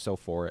why I'm so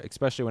for it,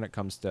 especially when it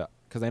comes to,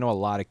 because I know a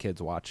lot of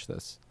kids watch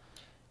this.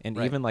 And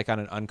even like on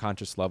an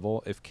unconscious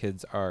level, if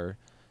kids are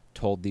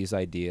told these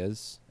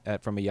ideas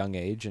from a young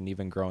age and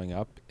even growing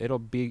up, it'll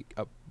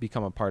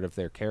become a part of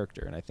their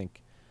character. And I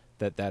think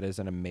that is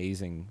an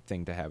amazing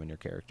thing to have in your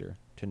character,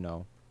 to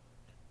know.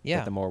 Yeah.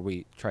 That the more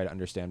we try to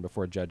understand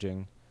before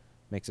judging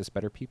makes us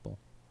better people.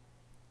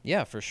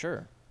 Yeah, for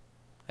sure.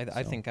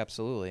 I think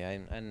absolutely. I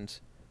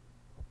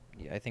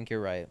think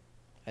you're right.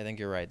 I think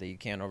you're right that you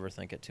can't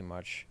overthink it too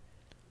much.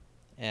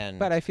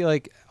 But I feel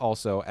like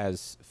also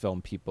as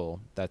film people,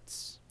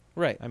 that's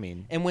right. I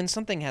mean, and when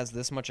something has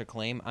this much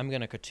acclaim, I'm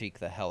gonna critique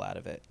the hell out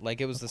of it.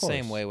 Like it was the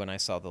same way when I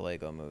saw the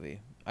Lego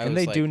Movie.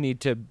 Do need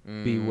to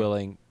be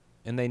willing,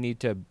 and they need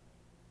to,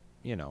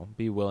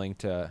 be willing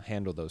to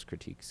handle those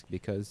critiques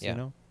because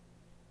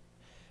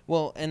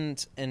Well, and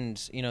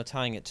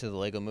tying it to the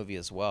Lego Movie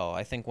as well,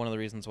 I think one of the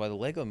reasons why the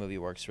Lego Movie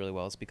works really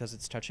well is because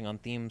it's touching on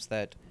themes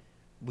that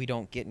we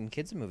don't get in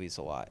kids' movies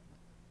a lot.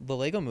 The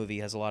Lego Movie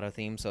has a lot of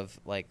themes of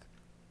like,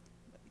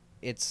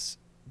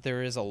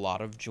 there is a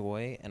lot of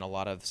joy and a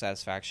lot of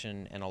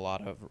satisfaction and a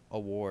lot of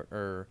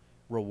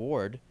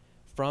reward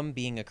from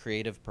being a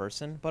creative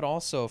person, but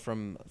also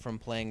from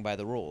playing by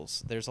the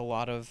rules. There's a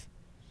lot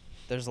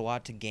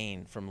to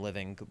gain from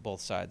living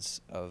both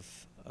sides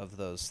of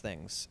those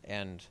things.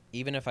 And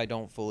even if I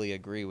don't fully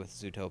agree with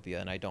Zootopia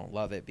and I don't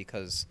love it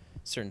because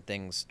certain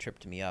things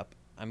tripped me up,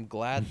 I'm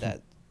glad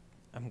that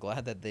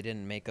they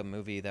didn't make a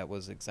movie that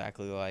was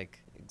exactly like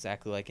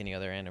any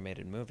other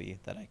animated movie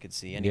that I could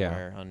see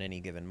anywhere on any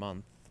given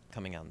month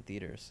coming out in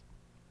theaters.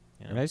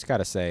 And I just got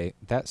to say,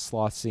 that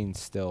sloth scene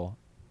still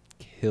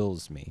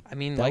kills me. I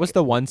mean, that was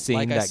the one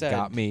scene that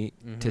got me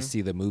mm-hmm. to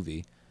see the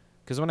movie.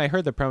 Because when I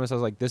heard the premise, I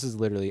was like, this is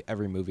literally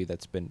every kid movie.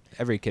 That's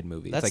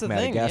it's like the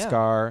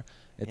Madagascar.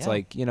 Thing, It's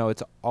like,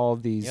 it's all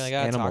of these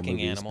animal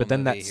movies. But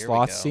then that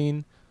sloth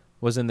scene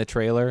was in the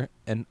trailer,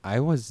 and I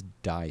was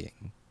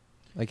dying.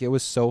 Like, it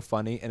was so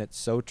funny, and it's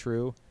so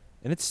true,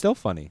 and it's still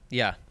funny.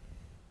 Yeah.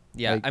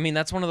 Yeah, Like, I mean,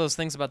 that's one of those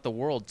things about the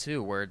world,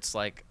 too, where it's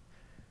like,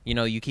 you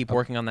know, you keep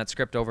working on that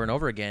script over and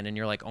over again, and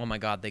you're like, oh, my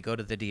God, they go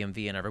to the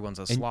DMV and everyone's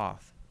a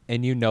sloth.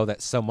 and you know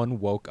that someone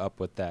woke up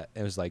with that.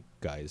 It was like,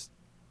 guys,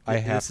 I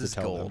have This to is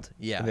tell gold. them.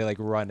 Yeah. And they like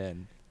run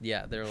in.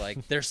 Yeah, they're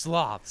like, they're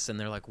sloths. And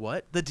they're like,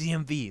 what? The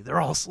DMV.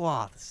 They're all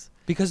sloths.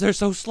 Because they're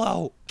so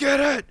slow. Get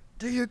it?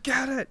 Do you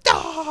get it?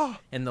 Ah!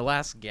 And the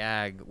last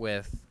gag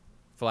with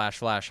Flash,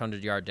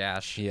 100-yard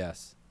dash.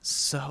 Yes.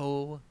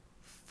 So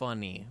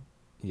funny.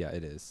 Yeah,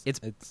 it is.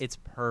 It's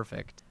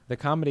perfect. The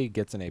comedy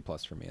gets an A+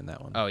 for me in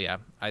that one. Oh, yeah.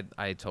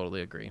 I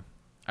totally agree.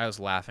 I was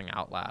laughing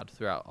out loud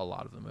throughout a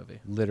lot of the movie.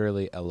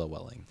 Literally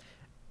LOLing.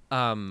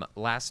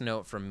 Last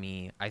note from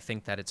me, I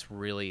think that it's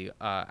really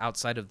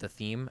outside of the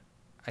theme.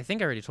 I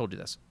think I already told you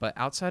this, but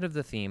outside of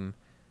the theme,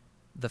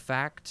 the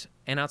fact,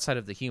 and outside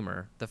of the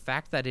humor, the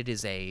fact that it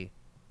is a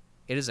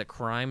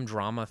crime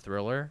drama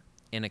thriller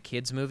in a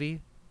kids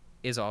movie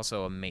is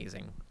also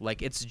amazing.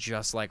 Like, it's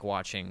just like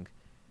watching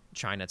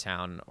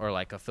Chinatown or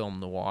like a film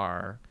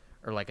noir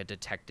or like a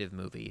detective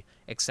movie,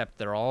 except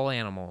they're all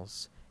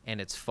animals and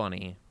it's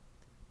funny.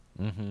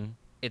 Mm-hmm.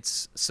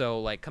 It's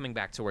so, like, coming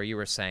back to where you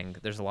were saying,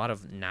 there's a lot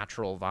of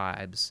natural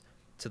vibes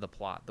to the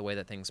plot, the way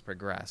that things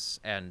progress,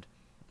 and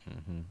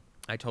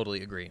I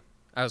totally agree.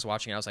 I was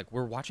watching it, I was like,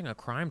 we're watching a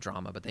crime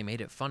drama, but they made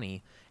it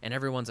funny, and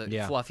everyone's a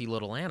fluffy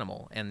little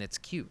animal, and it's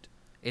cute.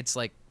 It's,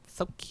 like,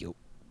 So cute.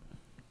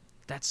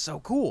 that's so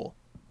cool.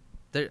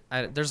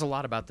 There's a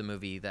lot about the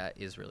movie that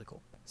is really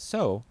cool.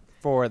 So,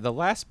 for the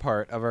last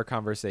part of our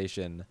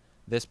conversation,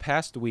 this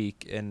past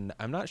week, and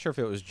I'm not sure if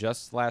it was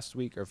just last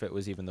week or if it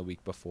was even the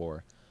week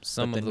before,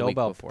 Some but of the the week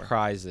Nobel before.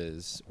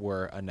 Prizes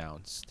were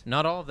announced.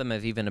 Not all of them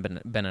have even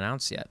been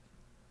announced yet.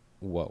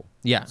 Whoa.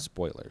 Yeah.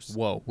 Spoilers.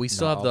 Whoa. We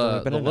still Not have all of them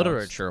have the been announced.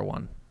 literature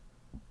one.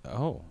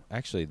 Oh,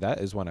 actually,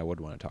 that is one I would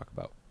want to talk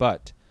about.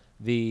 But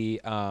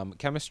the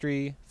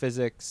chemistry,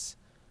 physics,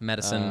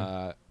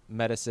 Medicine.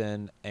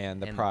 medicine,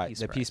 and the And prize,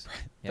 the the Peace Peace Prize.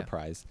 Prize, Yeah. the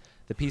prize,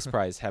 the Peace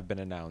Prize have been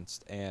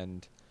announced.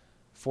 And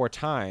for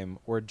time,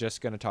 we're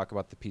just going to talk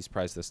about the Peace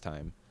Prize this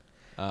time.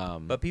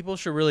 But people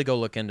should really go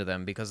look into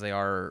them because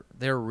they're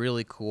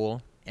really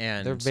cool,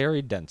 and They're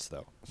very dense,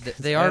 though.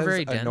 they are As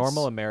very a dense.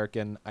 normal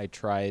American, I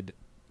tried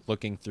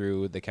looking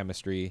through the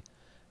chemistry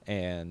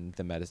and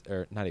the medicine,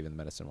 or not even the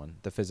medicine one,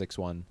 the physics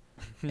one.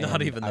 Not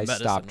and even the I medicine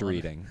stopped one.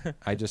 reading.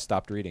 I just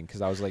stopped reading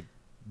because I was like,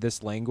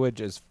 this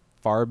language is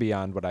far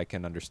beyond what I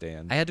can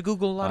understand. I had to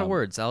Google a lot of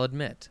words, I'll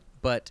admit,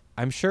 but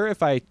I'm sure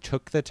if I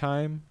took the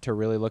time to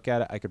really look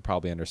at it, I could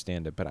probably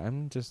understand it, but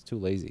I'm just too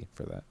lazy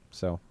for that.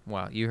 So,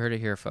 wow, you heard it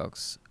here,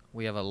 folks.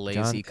 We have a John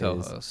lazy is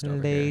co-host over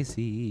here.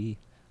 lazy.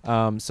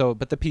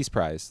 But the Peace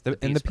Prize, The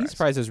and Peace the Peace Prize.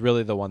 Prize is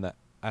really the one that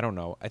I don't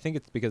know. I think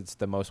it's because it's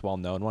the most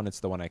well-known one.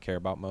 It's the one I care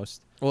about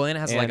most. Well, and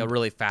it has like a And-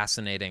 really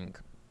fascinating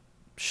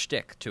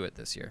shtick to it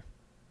this year.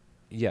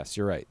 Yes,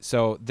 you're right.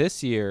 So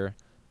this year,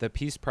 the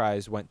Peace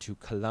Prize went to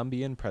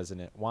Colombian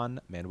President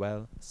Juan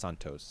Manuel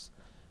Santos.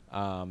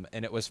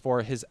 And it was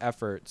for his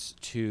efforts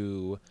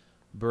to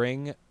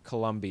bring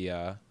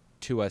Colombia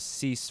to a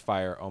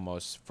ceasefire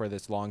almost for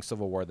this long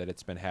civil war that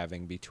it's been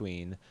having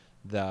between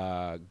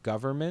the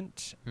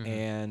government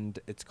and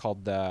it's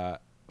called the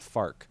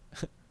FARC,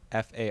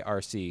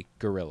 FARC,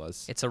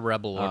 guerrillas. It's a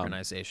rebel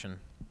organization.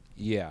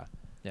 Yeah.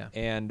 Yeah.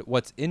 And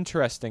what's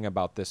interesting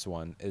about this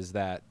one is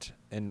that,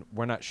 and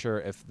we're not sure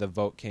if the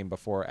vote came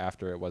before or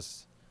after it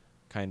was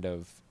kind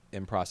of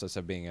in process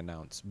of being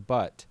announced,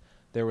 but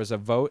there was a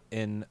vote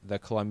in the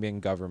Colombian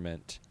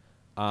government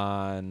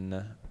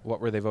on,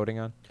 what were they voting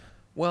on?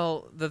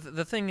 Well,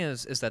 the thing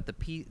is that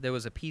there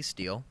was a peace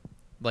deal,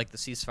 like the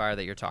ceasefire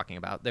that you're talking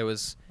about. There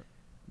was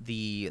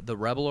the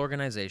rebel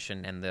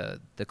organization and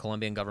the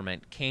Colombian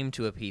government came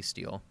to a peace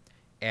deal,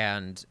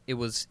 and it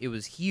was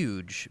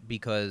huge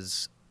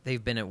because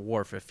they've been at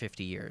war for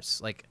 50 years.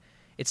 Like,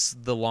 it's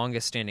the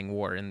longest standing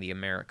war in the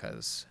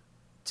Americas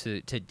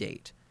to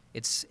date.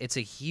 It's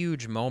a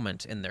huge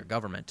moment in their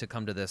government to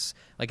come to this.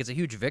 Like, it's a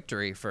huge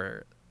victory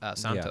for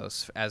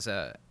Santos as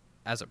a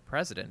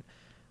president.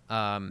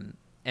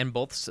 And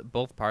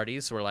both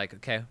parties were like,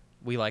 okay,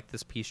 we like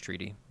this peace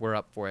treaty, we're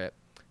up for it,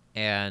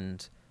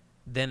 and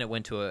then it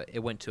went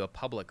to a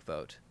public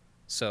vote.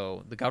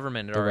 So the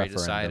government had already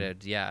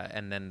decided,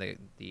 and then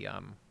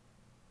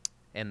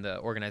the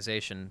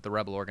organization, the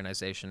rebel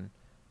organization,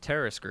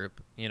 terrorist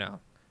group,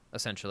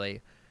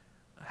 essentially,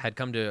 had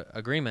come to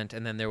agreement,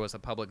 and then there was a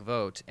public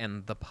vote,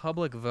 and the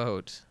public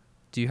vote.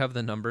 Do you have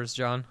the numbers,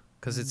 John?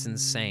 Because it's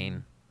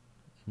insane.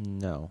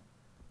 No.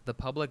 The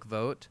public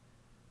vote.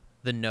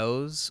 The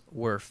no's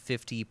were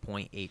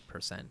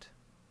 50.8%,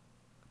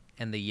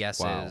 and the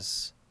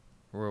yeses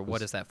were,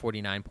 what is that,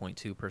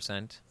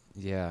 49.2%?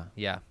 Yeah.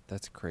 Yeah.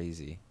 That's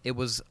crazy. It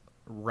was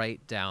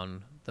right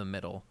down the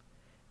middle,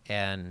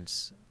 and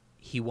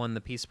he won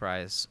the Peace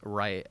Prize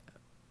right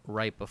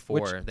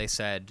before they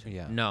said,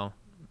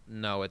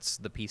 no, it's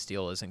the peace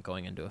deal isn't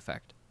going into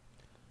effect.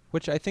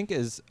 Which I think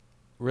is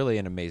really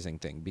an amazing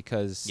thing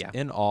because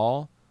in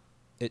all,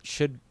 it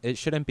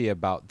shouldn't be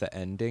about the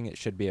ending. It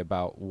should be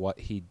about what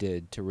he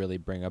did to really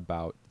bring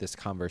about this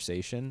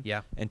conversation.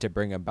 Yeah. And to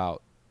bring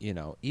about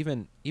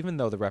even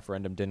though the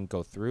referendum didn't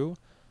go through,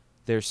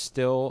 there's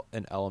still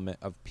an element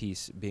of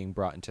peace being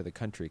brought into the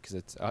country because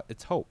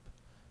it's hope.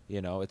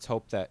 It's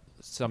hope that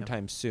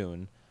sometime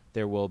soon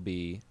there will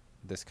be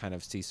this kind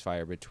of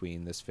ceasefire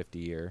between this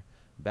 50-year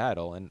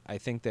battle, and I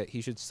think that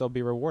he should still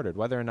be rewarded.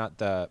 Whether or not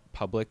the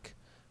public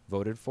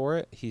voted for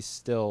it, he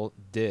still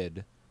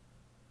did.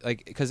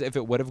 Because if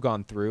it would have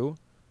gone through,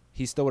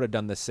 he still would have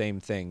done the same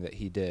thing that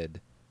he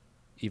did,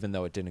 even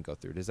though it didn't go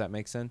through. Does that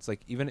make sense?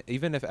 Even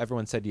if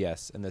everyone said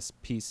yes and this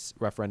peace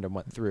referendum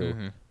went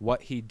through,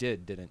 what he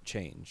didn't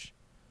change.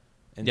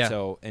 And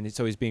so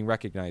he's being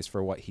recognized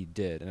for what he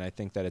did. And I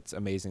think that it's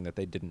amazing that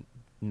they didn't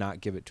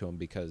not give it to him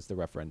because the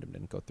referendum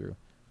didn't go through.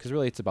 Because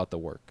really, it's about the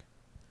work.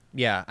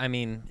 Yeah, I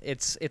mean,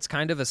 it's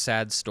kind of a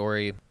sad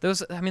story. There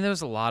was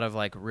a lot of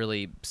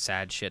really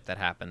sad shit that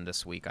happened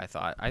this week. I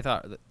thought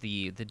that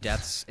the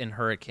deaths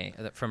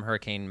from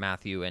Hurricane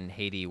Matthew in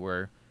Haiti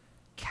were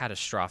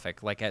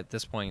catastrophic. At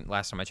this point,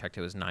 last time I checked,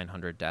 it was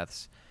 900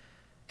 deaths,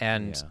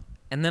 and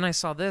then I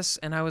saw this,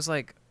 and I was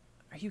like,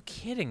 "Are you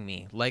kidding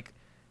me?"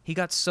 He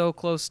got so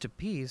close to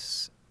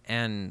peace,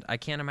 and I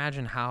can't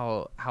imagine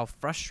how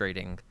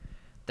frustrating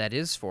that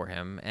is for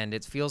him, and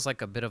it feels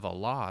like a bit of a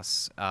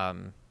loss.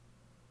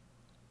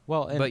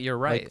 But you're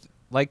right.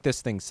 Like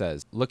this thing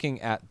says, looking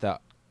at the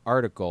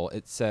article,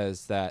 it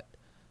says that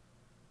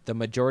the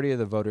majority of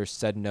the voters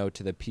said no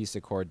to the peace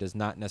accord does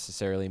not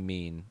necessarily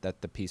mean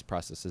that the peace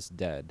process is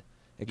dead.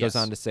 It goes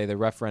on to say the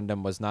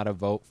referendum was not a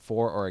vote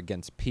for or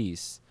against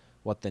peace.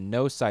 What the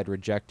no side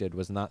rejected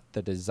was not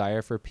the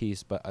desire for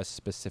peace, but a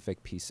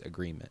specific peace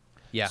agreement.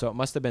 Yeah. So it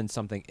must have been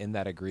something in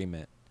that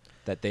agreement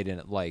that they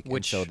didn't like,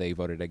 and so they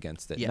voted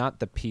against it, not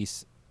the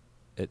peace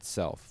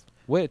itself,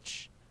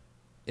 which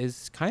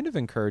is kind of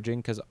encouraging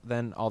because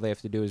then all they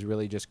have to do is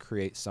really just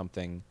create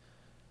something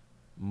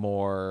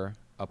more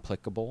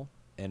applicable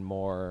and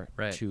more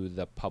to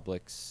the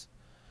public's,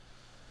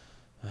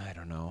 I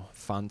don't know,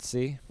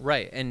 fancy.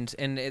 Right, and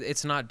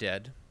it's not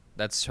dead.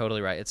 That's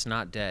totally right. It's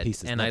not dead.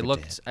 Peace is and never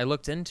dead. I dead.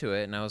 looked into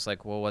it, and I was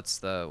like, well, what's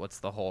the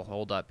whole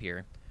hold up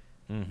here?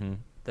 Mm-hmm.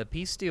 The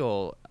peace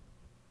deal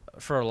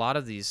for a lot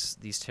of these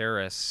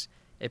terrorists,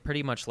 it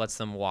pretty much lets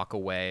them walk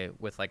away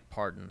with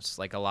pardons.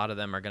 A lot of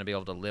them are going to be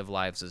able to live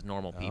lives as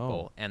normal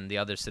people, and the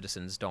other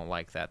citizens don't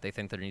like that. They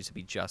think there needs to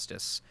be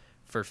justice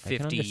for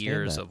 50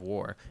 years of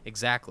war.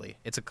 Exactly.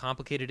 It's a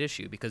complicated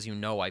issue because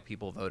why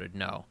people voted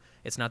no.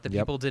 It's not that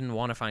people didn't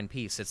want to find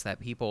peace. It's that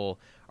people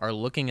are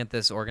looking at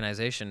this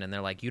organization and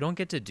they're like, you don't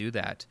get to do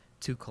that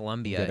to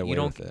Colombia. You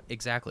don't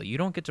exactly. You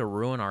don't get to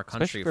ruin our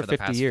country for the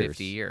past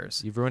 50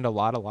 years. You've ruined a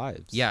lot of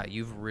lives. Yeah,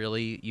 you've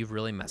really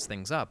messed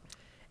things up.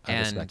 I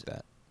respect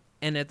that.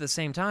 And at the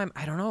same time,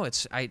 I don't know.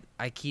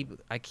 I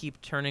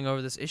keep turning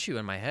over this issue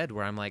in my head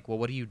where I'm like, well,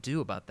 what do you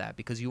do about that?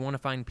 Because you want to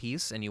find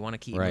peace and you want to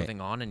keep moving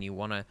on and you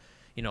want to,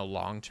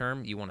 long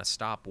term, you want to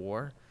stop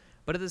war.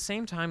 But at the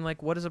same time,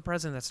 what is a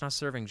president that's not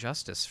serving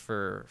justice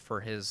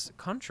for his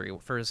country,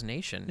 for his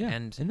nation? Yeah.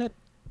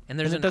 And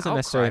there's it doesn't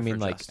necessarily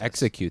mean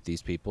execute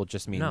these people. It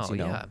just means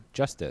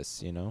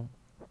justice.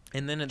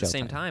 And then at the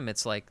same time,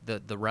 it's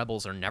the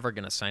rebels are never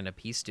going to sign a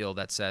peace deal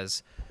that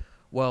says,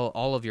 well,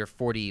 all of your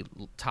 40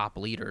 top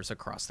leaders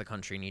across the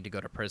country need to go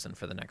to prison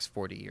for the next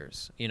 40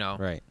 years.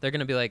 Right? They're going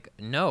to be like,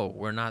 no,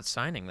 we're not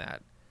signing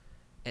that.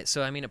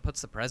 So it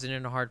puts the president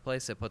in a hard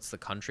place. It puts the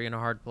country in a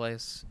hard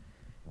place.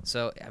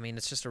 So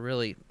it's just a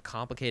really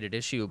complicated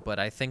issue. But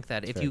I think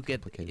that if you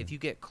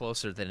get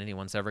closer than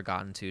anyone's ever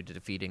gotten to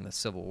defeating the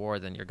Civil War,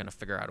 then you're going to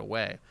figure out a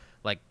way.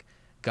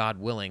 God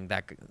willing,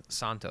 that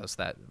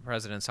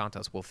President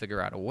Santos will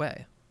figure out a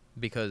way,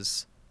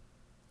 because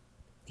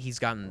he's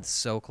gotten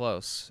so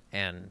close,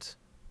 and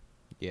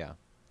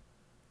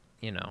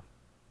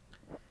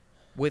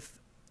with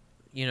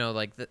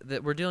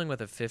we're dealing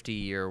with a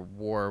 50-year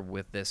war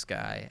with this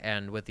guy,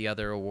 and with the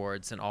other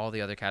awards and all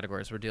the other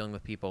categories, we're dealing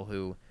with people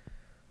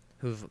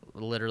who've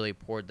literally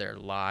poured their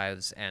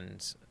lives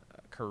and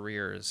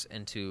careers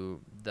into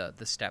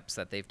the steps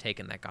that they've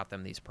taken that got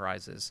them these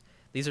prizes.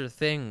 These are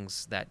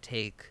things that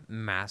take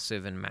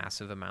massive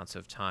amounts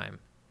of time.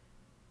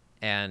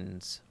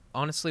 And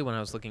honestly, when I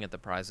was looking at the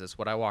prizes,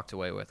 what I walked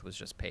away with was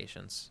just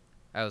patience.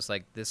 I was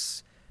like,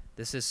 this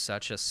is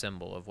such a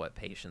symbol of what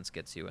patience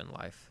gets you in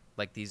life.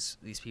 These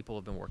people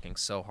have been working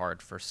so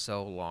hard for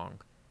so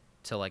long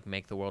to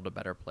make the world a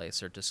better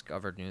place, or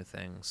discover new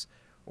things,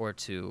 or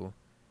to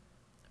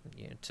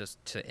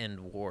to end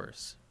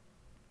wars.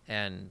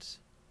 And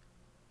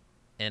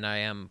I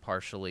am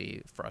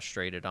partially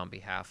frustrated on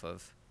behalf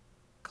of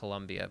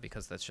Colombia,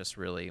 because that's just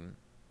really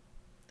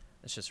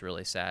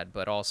sad,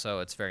 but also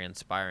it's very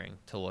inspiring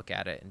to look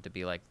at it and to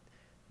be like,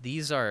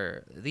 these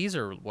are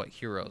what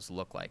heroes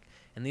look like,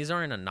 and these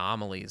aren't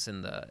anomalies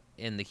in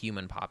the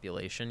human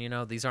population.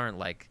 These aren't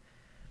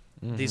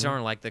these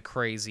aren't the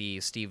crazy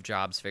Steve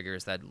Jobs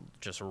figures that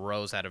just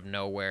rose out of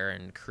nowhere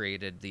and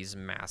created these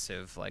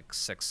massive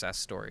success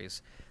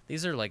stories.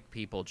 These are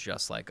people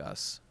just like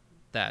us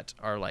that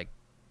are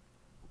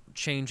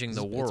changing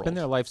the world. It's been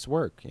their life's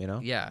work,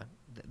 Yeah,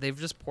 they've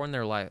just poured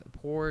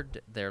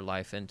their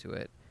life into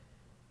it.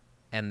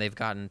 and they've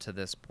gotten to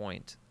this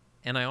point.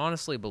 And I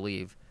honestly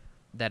believe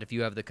that if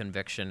you have the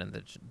conviction and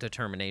the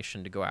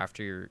determination to go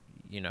after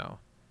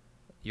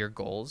your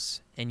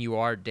goals, and you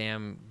are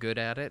damn good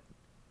at it,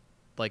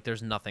 like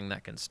there's nothing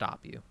that can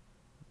stop you.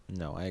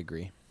 No, I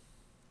agree.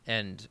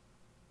 And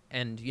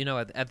at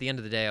the end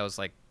of the day, I was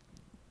like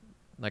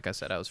I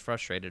said, I was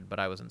frustrated, but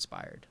I was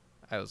inspired.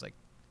 I was like,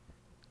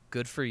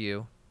 good for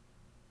you.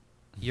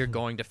 You're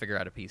going to figure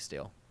out a peace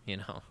deal,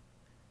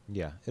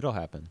 Yeah, it'll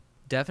happen.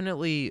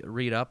 Definitely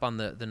read up on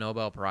the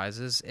Nobel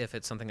Prizes if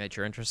it's something that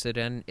you're interested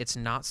in. It's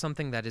not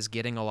something that is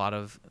getting a lot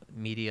of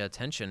media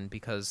attention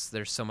because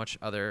there's so much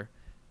other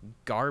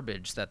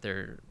garbage that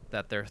they're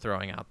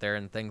throwing out there,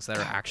 and things that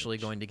are actually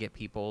going to get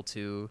people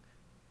to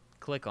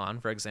click on.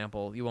 For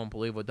example, you won't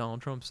believe what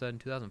Donald Trump said in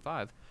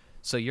 2005.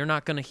 So you're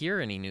not going to hear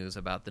any news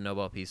about the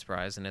Nobel Peace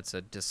Prize, and it's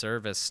a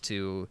disservice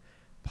to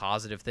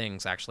positive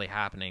things actually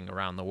happening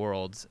around the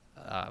world.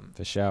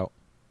 Fish out.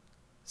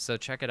 So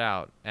check it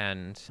out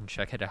and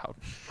check it out.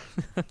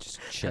 Just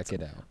check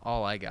it out.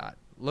 All I got.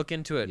 Look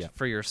into it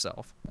for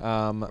yourself.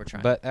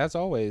 But as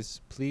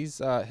always, please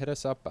hit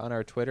us up on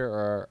our Twitter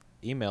or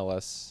email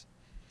us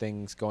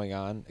things going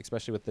on,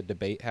 especially with the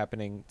debate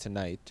happening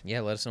tonight. Yeah,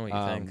 let us know what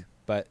you think.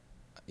 But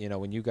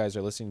when you guys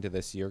are listening to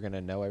this, you're going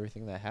to know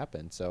everything that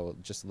happened. So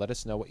just let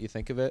us know what you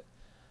think of it.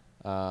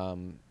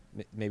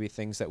 Maybe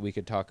things that we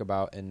could talk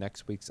about in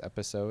next week's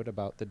episode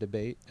about the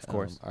debate. Of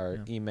course. Our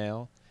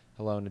email,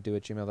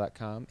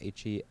 helloandadiu@gmail.com,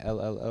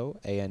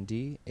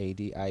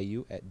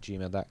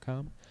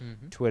 helloandadiu@gmail.com.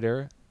 Mm-hmm.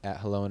 Twitter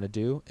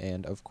 @helloandadiu.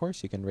 And, of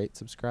course, you can rate,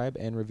 subscribe,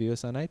 and review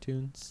us on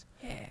iTunes.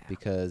 Yeah.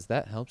 Because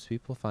that helps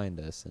people find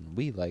us. And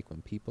we like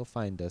when people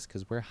find us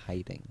because we're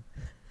hiding.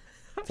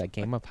 It's a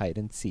game of hide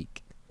and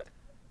seek.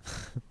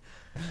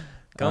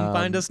 Come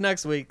find us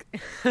next week.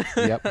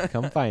 Yep,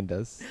 come find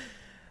us.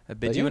 I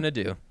bid you an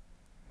adieu.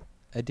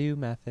 Adieu,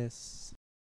 Mathis.